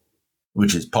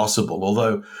 which is possible,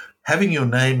 although having your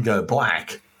name go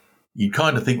black, you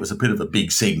kind of think was a bit of a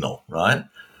big signal, right?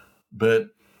 But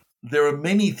there are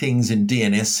many things in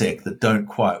DNSSEC that don't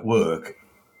quite work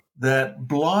that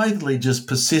blithely just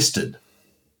persisted.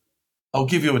 I'll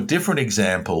give you a different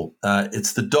example.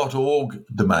 It's the .org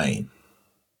domain,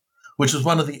 which was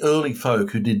one of the early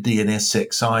folk who did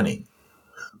DNSSEC signing.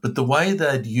 But the way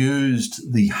they'd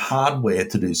used the hardware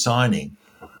to do signing,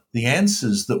 the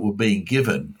answers that were being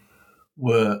given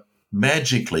were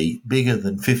magically bigger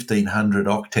than 1,500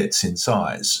 octets in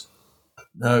size.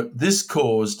 Now, this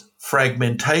caused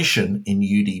fragmentation in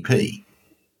UDP.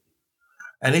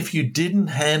 And if you didn't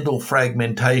handle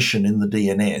fragmentation in the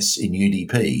DNS in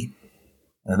UDP,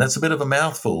 and that's a bit of a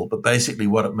mouthful, but basically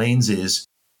what it means is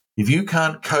if you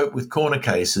can't cope with corner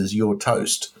cases, you're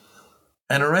toast.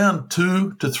 And around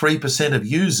 2 to 3% of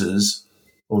users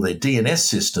or their DNS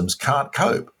systems can't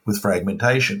cope with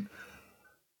fragmentation.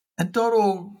 And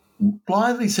 .org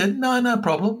blithely said, no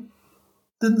problem.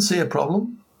 Didn't see a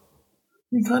problem.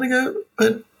 You kind of go,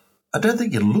 but I don't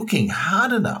think you're looking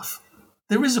hard enough.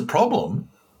 There is a problem,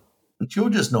 but you're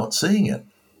just not seeing it.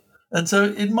 And so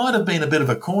it might have been a bit of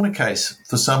a corner case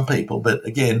for some people, but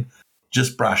again,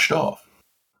 just brushed off.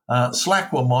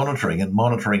 Slack were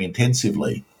monitoring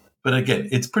intensively, but again,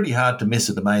 it's pretty hard to miss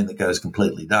a domain that goes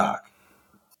completely dark.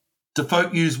 Do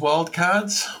folk use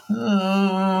wildcards?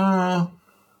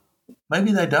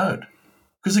 Maybe they don't.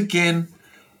 Because again,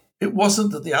 it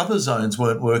wasn't that the other zones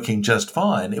weren't working just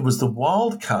fine. It was the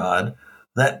wildcard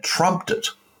that trumped it.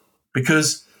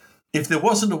 Because if there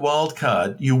wasn't a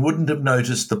wildcard, you wouldn't have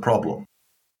noticed the problem.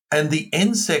 And the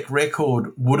NSEC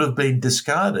record would have been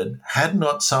discarded had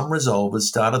not some resolvers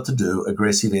started to do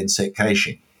aggressive NSEC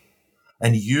caching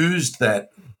and used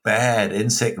that bad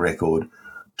NSEC record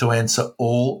to answer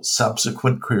all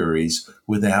subsequent queries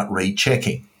without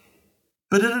rechecking.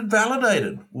 But it had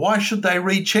validated. Why should they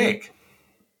recheck?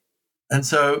 And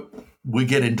so we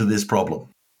get into this problem.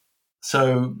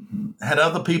 So had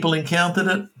other people encountered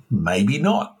it? Maybe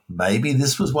not. Maybe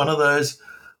this was one of those,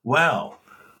 wow,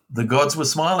 the gods were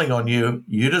smiling on you.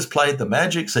 You just played the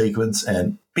magic sequence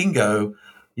and bingo,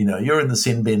 you're in the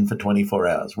sin bin for 24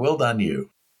 hours. Well done, you.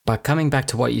 But coming back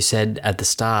to what you said at the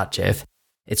start, Jeff,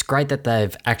 it's great that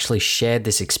they've actually shared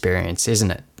this experience,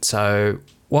 isn't it? So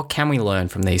what can we learn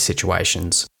from these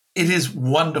situations? It is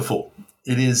wonderful.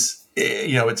 It is,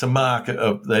 it's a mark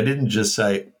of, they didn't just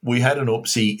say, we had an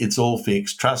oopsie, it's all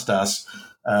fixed, trust us,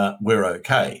 we're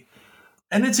okay.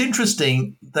 And it's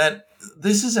interesting that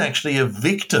this is actually a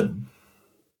victim,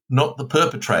 not the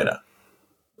perpetrator.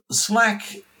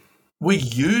 Slack were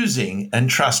using and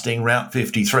trusting Route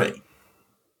 53.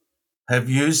 Have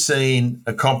you seen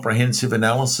a comprehensive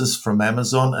analysis from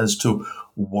Amazon as to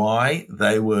why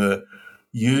they were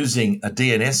using a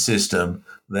DNS system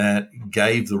that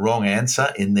gave the wrong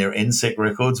answer in their NSEC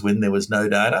records when there was no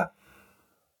data?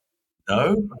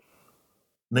 No,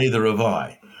 neither have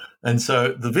I. And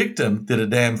so the victim did a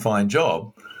damn fine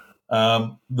job.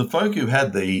 The folk who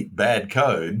had the bad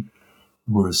code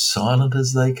were as silent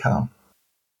as they come.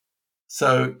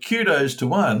 So kudos to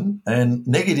one and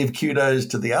negative kudos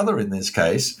to the other in this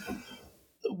case.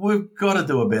 We've got to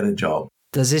do a better job.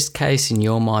 Does this case, in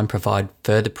your mind, provide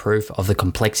further proof of the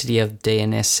complexity of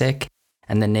DNSSEC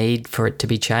and the need for it to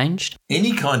be changed?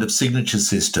 Any kind of signature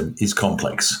system is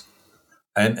complex.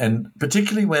 And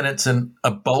particularly when it's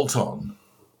a bolt-on,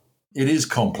 it is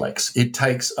complex. It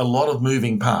takes a lot of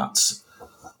moving parts.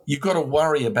 You've got to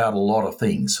worry about a lot of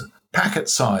things. Packet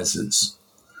sizes,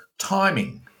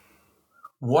 timing,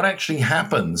 what actually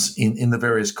happens in the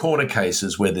various corner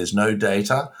cases where there's no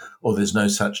data or there's no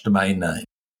such domain name.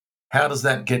 How does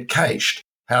that get cached?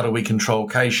 How do we control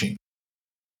caching?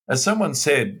 As someone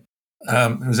said,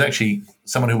 it was actually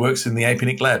someone who works in the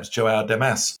APNIC labs, Joao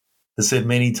Damas, has said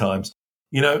many times,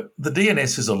 the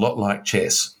DNS is a lot like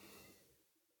chess.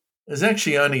 There's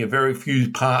actually only a very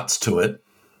few parts to it,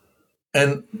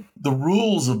 and the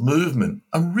rules of movement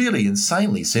are really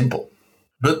insanely simple.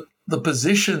 But the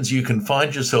positions you can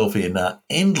find yourself in are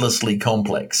endlessly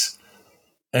complex.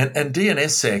 And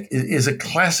DNSSEC is a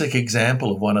classic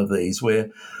example of one of these where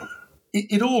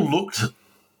it all looked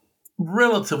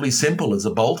relatively simple as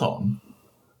a bolt-on,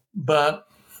 but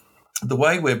the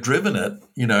way we've driven it,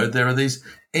 there are these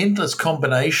endless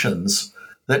combinations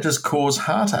that just cause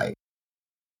heartache.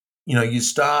 You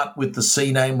start with the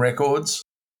CNAME records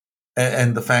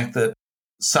and the fact that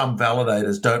some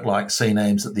validators don't like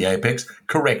CNAMEs at the apex,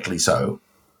 correctly so.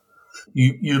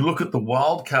 You look at the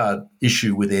wildcard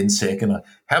issue with NSEC, and I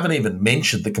haven't even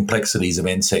mentioned the complexities of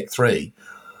NSEC 3.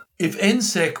 If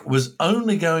NSEC was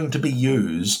only going to be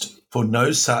used for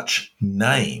no such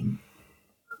name,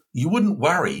 you wouldn't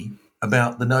worry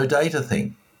about the no data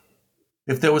thing.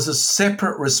 If there was a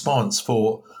separate response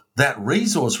for that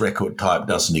resource record type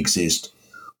doesn't exist,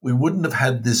 we wouldn't have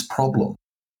had this problem.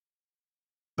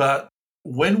 But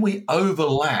when we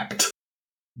overlapped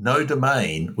no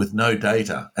domain with no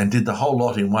data and did the whole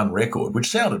lot in one record, which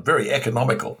sounded very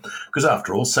economical, because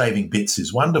after all, saving bits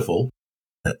is wonderful.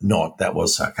 That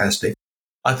was sarcastic.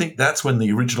 I think that's when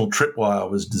the original tripwire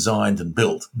was designed and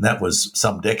built. And that was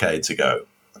some decades ago.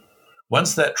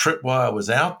 Once that tripwire was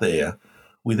out there,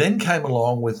 we then came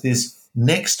along with this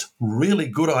next really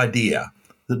good idea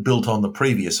that built on the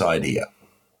previous idea.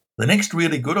 The next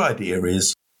really good idea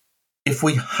is if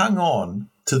we hung on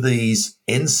to these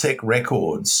NSEC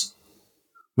records,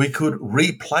 we could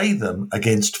replay them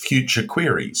against future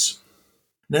queries.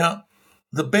 Now,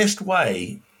 the best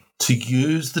way to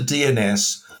use the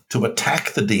DNS to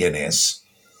attack the DNS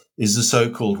is the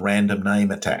so-called random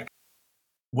name attack,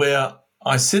 where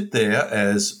I sit there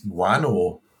as one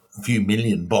or a few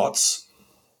million bots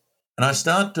and I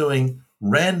start doing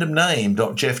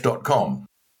randomname.jeff.com.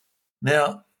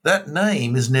 Now, that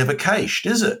name is never cached,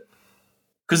 is it?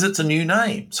 because it's a new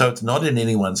name. So it's not in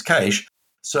anyone's cache.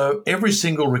 So every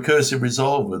single recursive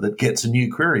resolver that gets a new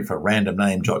query for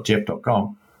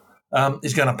randomname.jeff.com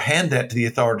is going to pan that to the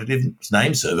authoritative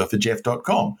name server for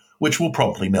jeff.com, which will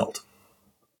promptly melt.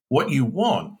 What you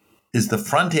want is the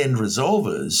front-end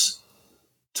resolvers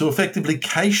to effectively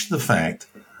cache the fact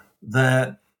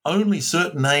that only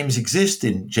certain names exist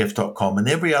in jeff.com and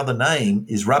every other name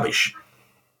is rubbish.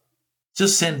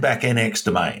 Just send back NX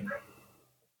domain.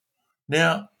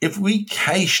 Now, if we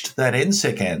cached that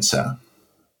NSEC answer,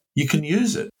 you can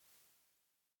use it.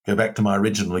 Go back to my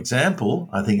original example.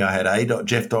 I think I had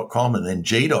a.jeff.com and then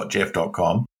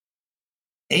g.jeff.com.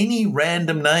 Any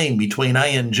random name between A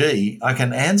and G, I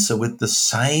can answer with the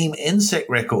same NSEC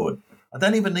record. I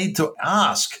don't even need to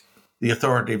ask the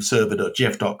authoritative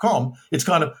server.jeff.com. It's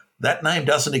kind of, that name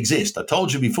doesn't exist. I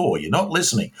told you before, you're not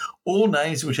listening. All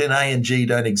names between A and G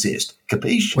don't exist.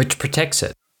 Capiche? Which protects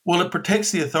it. Well, it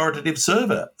protects the authoritative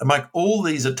server. And like all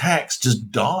these attacks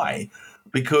just die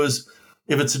because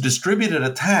if it's a distributed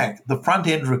attack, the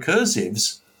front-end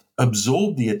recursives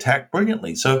absorb the attack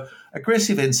brilliantly. So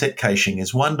aggressive NSEC caching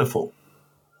is wonderful.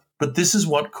 But this is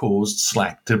what caused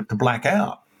Slack to black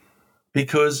out.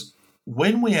 Because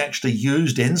when we actually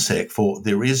used NSEC for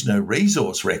there is no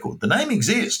resource record, the name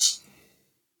exists.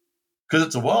 Because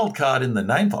it's a wildcard in the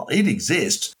name file. It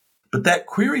exists. But that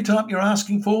query type you're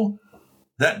asking for,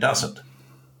 that doesn't.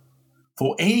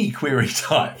 For any query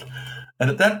type. And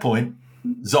at that point,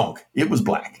 zonk, it was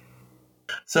black.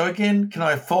 So again, can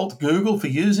I fault Google for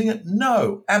using it?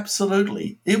 No,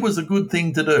 absolutely. It was a good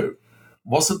thing to do.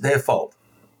 Wasn't their fault.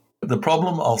 The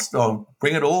problem, I'll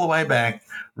bring it all the way back,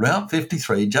 Route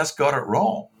 53 just got it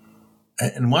wrong.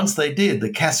 And once they did, the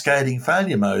cascading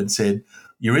failure mode said,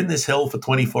 you're in this hell for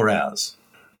 24 hours.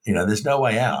 There's no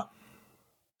way out.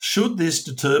 Should this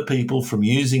deter people from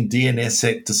using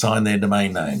DNSSEC to sign their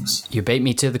domain names? You beat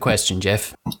me to the question,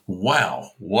 Jeff.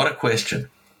 Wow, what a question.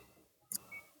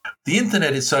 The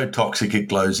internet is so toxic it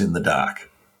glows in the dark.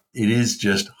 It is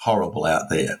just horrible out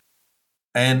there.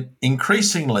 And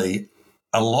increasingly,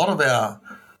 a lot of our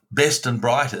best and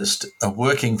brightest are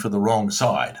working for the wrong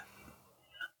side.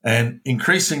 And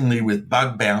increasingly with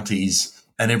bug bounties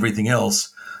and everything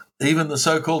else, even the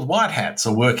so-called white hats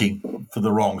are working for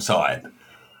the wrong side.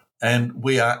 And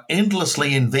we are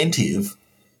endlessly inventive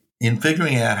in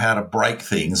figuring out how to break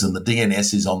things, and the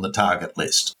DNS is on the target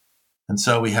list. And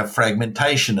so we have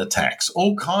fragmentation attacks,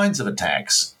 all kinds of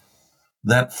attacks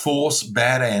that force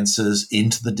bad answers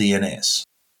into the DNS.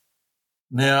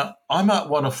 Now, I might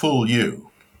want to fool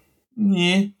you.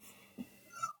 Yeah.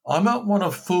 I might want to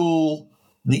fool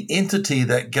the entity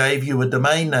that gave you a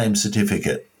domain name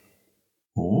certificate.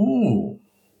 Ooh.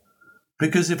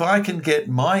 Because if I can get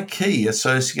my key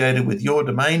associated with your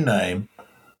domain name,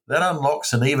 that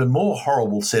unlocks an even more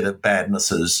horrible set of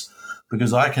badnesses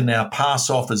because I can now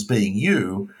pass off as being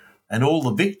you and all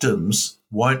the victims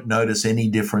won't notice any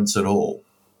difference at all.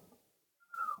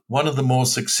 One of the more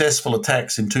successful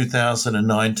attacks in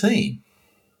 2019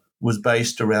 was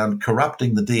based around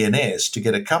corrupting the DNS to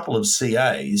get a couple of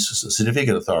CAs,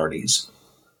 certificate authorities,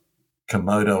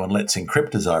 Komodo and Let's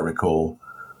Encrypt, as I recall,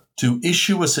 to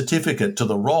issue a certificate to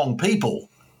the wrong people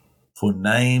for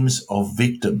names of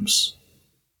victims.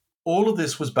 All of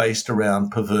this was based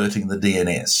around perverting the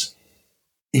DNS.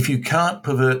 If you can't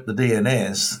pervert the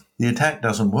DNS, the attack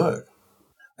doesn't work.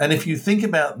 And if you think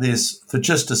about this for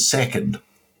just a second,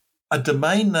 a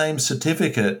domain name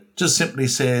certificate just simply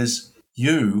says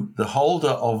you, the holder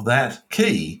of that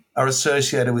key, are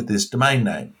associated with this domain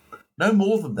name. No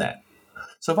more than that.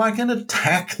 So if I can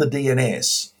attack the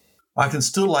DNS, I can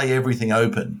still lay everything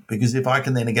open, because if I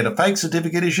can then get a fake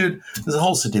certificate issued, the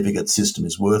whole certificate system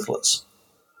is worthless.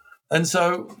 And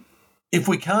so if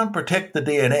we can't protect the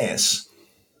DNS,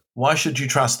 why should you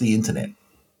trust the internet?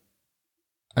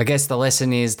 I guess the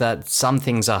lesson is that some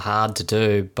things are hard to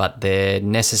do, but they're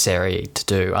necessary to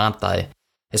do, aren't they?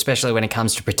 Especially when it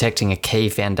comes to protecting a key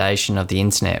foundation of the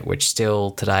internet, which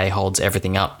still today holds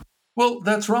everything up. Well,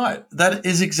 that's right. That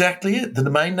is exactly it. The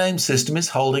domain name system is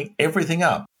holding everything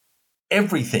up.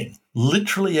 Everything,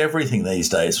 literally everything these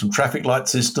days, from traffic light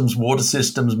systems, water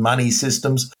systems, money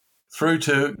systems, through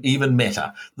to even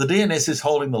Meta. The DNS is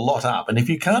holding the lot up. And if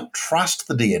you can't trust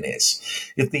the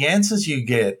DNS, if the answers you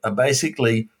get are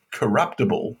basically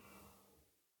corruptible,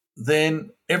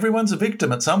 then everyone's a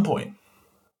victim at some point,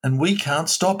 and we can't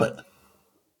stop it.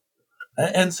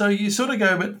 And so you sort of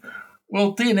go, but,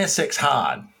 well, DNSSEC's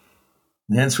hard.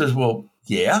 The answer is, well,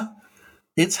 yeah,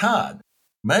 it's hard.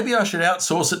 Maybe I should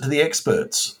outsource it to the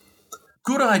experts.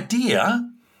 Good idea.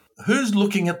 Who's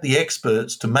looking at the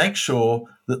experts to make sure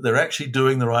that they're actually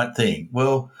doing the right thing?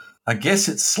 Well, I guess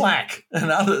it's Slack and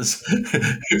others.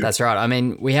 That's right. I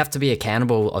mean, we have to be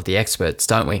accountable of the experts,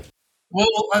 don't we? Well,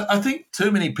 I think too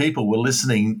many people were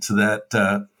listening to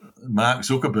that Mark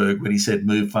Zuckerberg when he said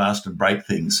move fast and break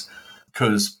things,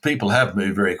 because people have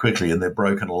moved very quickly and they've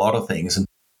broken a lot of things. And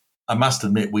I must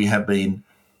admit, we have been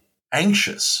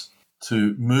anxious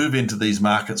to move into these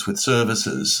markets with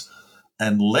services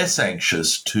and less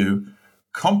anxious to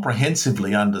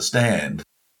comprehensively understand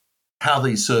how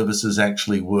these services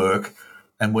actually work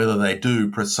and whether they do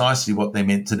precisely what they're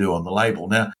meant to do on the label.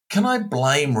 Now, can I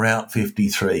blame Route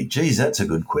 53? Geez, that's a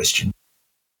good question.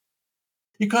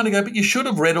 You kind of go, but you should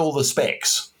have read all the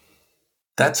specs.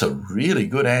 That's a really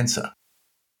good answer.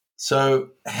 So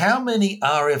how many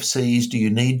RFCs do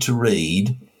you need to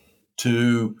read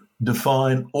to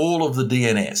define all of the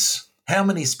DNS? How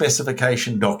many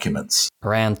specification documents?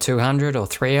 Around 200 or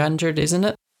 300, isn't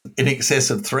it? In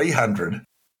excess of 300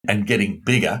 and getting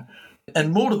bigger.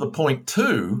 And more to the point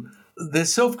too, they're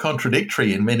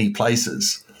self-contradictory in many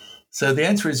places. So the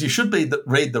answer is you should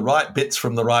read the right bits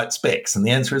from the right specs. And the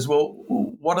answer is, well,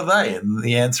 what are they? And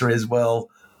the answer is, well,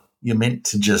 you're meant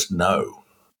to just know.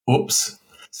 Oops.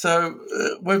 So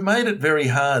we've made it very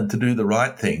hard to do the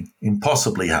right thing,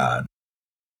 impossibly hard.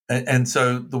 And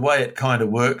so the way it kind of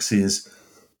works is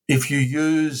if you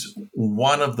use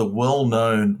one of the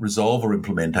well-known resolver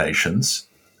implementations,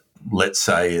 let's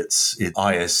say it's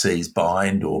ISC's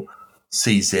Bind or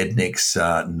CZNet's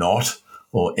Not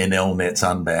or NLNet's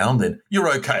Unbound, then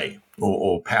you're okay.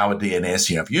 Or Power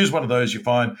DNS, if you use one of those, you're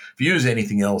fine. If you use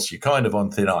anything else, you're kind of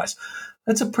on thin ice.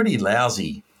 That's a pretty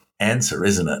lousy answer,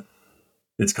 isn't it?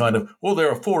 It's kind of, well,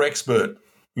 there are 4 expert,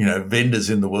 vendors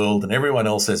in the world and everyone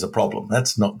else has a problem.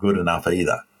 That's not good enough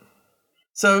either.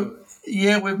 So,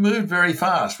 yeah, we've moved very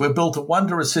fast. We've built a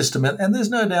wondrous system, and there's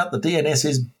no doubt the DNS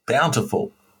is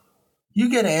bountiful. You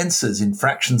get answers in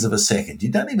fractions of a second. You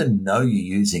don't even know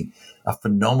you're using a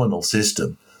phenomenal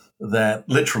system that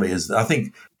literally is, I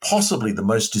think, possibly the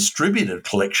most distributed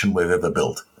collection we've ever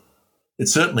built.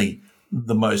 It's certainly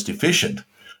the most efficient.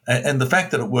 And the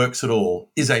fact that it works at all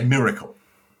is a miracle.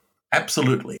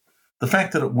 Absolutely. The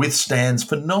fact that it withstands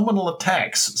phenomenal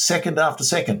attacks second after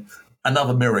second,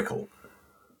 another miracle.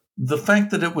 The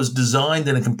fact that it was designed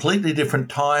in a completely different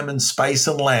time and space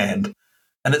and land,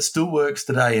 and it still works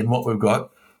today in what we've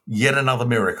got, yet another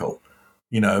miracle.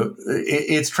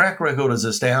 Its track record is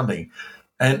astounding.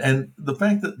 And the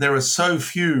fact that there are so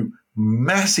few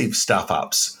massive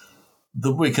stuff-ups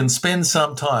that we can spend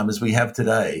some time, as we have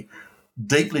today,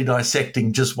 deeply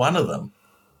dissecting just one of them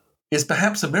is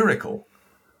perhaps a miracle.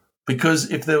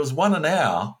 Because if there was one an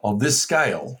hour of this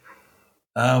scale,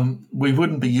 we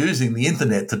wouldn't be using the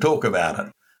internet to talk about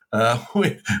it.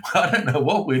 I don't know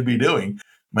what we'd be doing,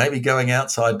 maybe going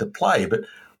outside to play, but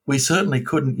we certainly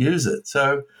couldn't use it.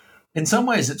 So in some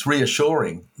ways it's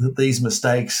reassuring that these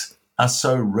mistakes are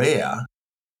so rare,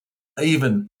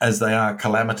 even as they are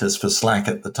calamitous for Slack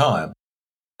at the time.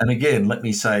 And again, let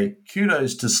me say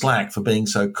kudos to Slack for being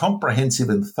so comprehensive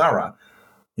and thorough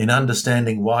in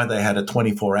understanding why they had a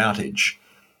 24 outage.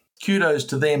 Kudos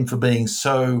to them for being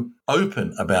so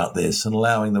open about this and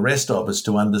allowing the rest of us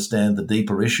to understand the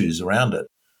deeper issues around it.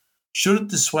 Should it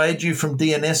dissuade you from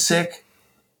DNSSEC?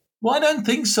 Well, I don't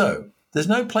think so. There's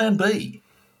no plan B.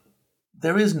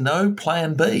 There is no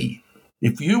plan B.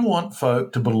 If you want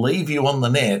folk to believe you on the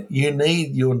net, you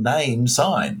need your name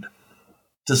signed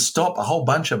to stop a whole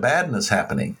bunch of badness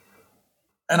happening.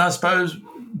 And I suppose,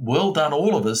 well done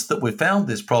all of us that we found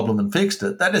this problem and fixed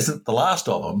it. That isn't the last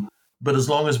of them. But as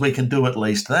long as we can do at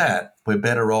least that, we're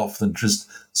better off than just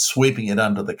sweeping it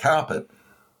under the carpet,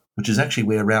 which is actually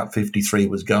where Route 53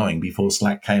 was going before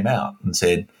Slack came out and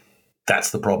said,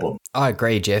 that's the problem. I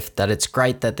agree, Jeff, that it's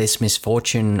great that this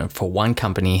misfortune for one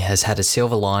company has had a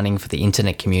silver lining for the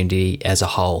internet community as a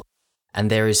whole. And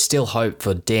there is still hope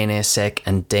for DNSSEC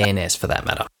and DNS for that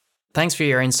matter. Thanks for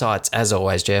your insights as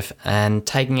always, Jeff, and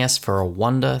taking us for a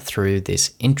wander through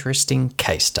this interesting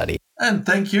case study. And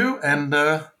thank you. And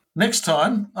next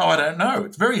time, I don't know.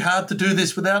 It's very hard to do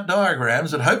this without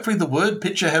diagrams, but hopefully the word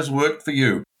picture has worked for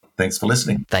you. Thanks for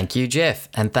listening. Thank you, Jeff,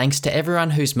 and thanks to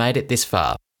everyone who's made it this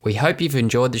far. We hope you've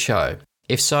enjoyed the show.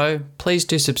 If so, please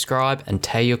do subscribe and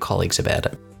tell your colleagues about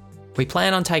it. We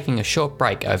plan on taking a short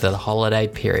break over the holiday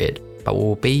period, but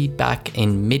we'll be back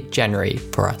in mid-January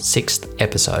for our 6th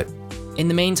episode. In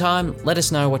the meantime, let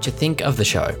us know what you think of the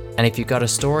show, and if you've got a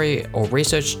story or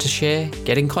research to share,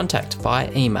 get in contact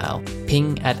via email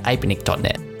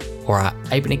ping@apenic.net or our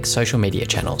Apenic social media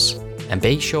channels. And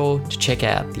be sure to check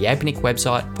out the Apenic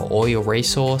website for all your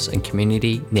resource and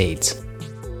community needs.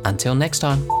 Until next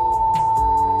time.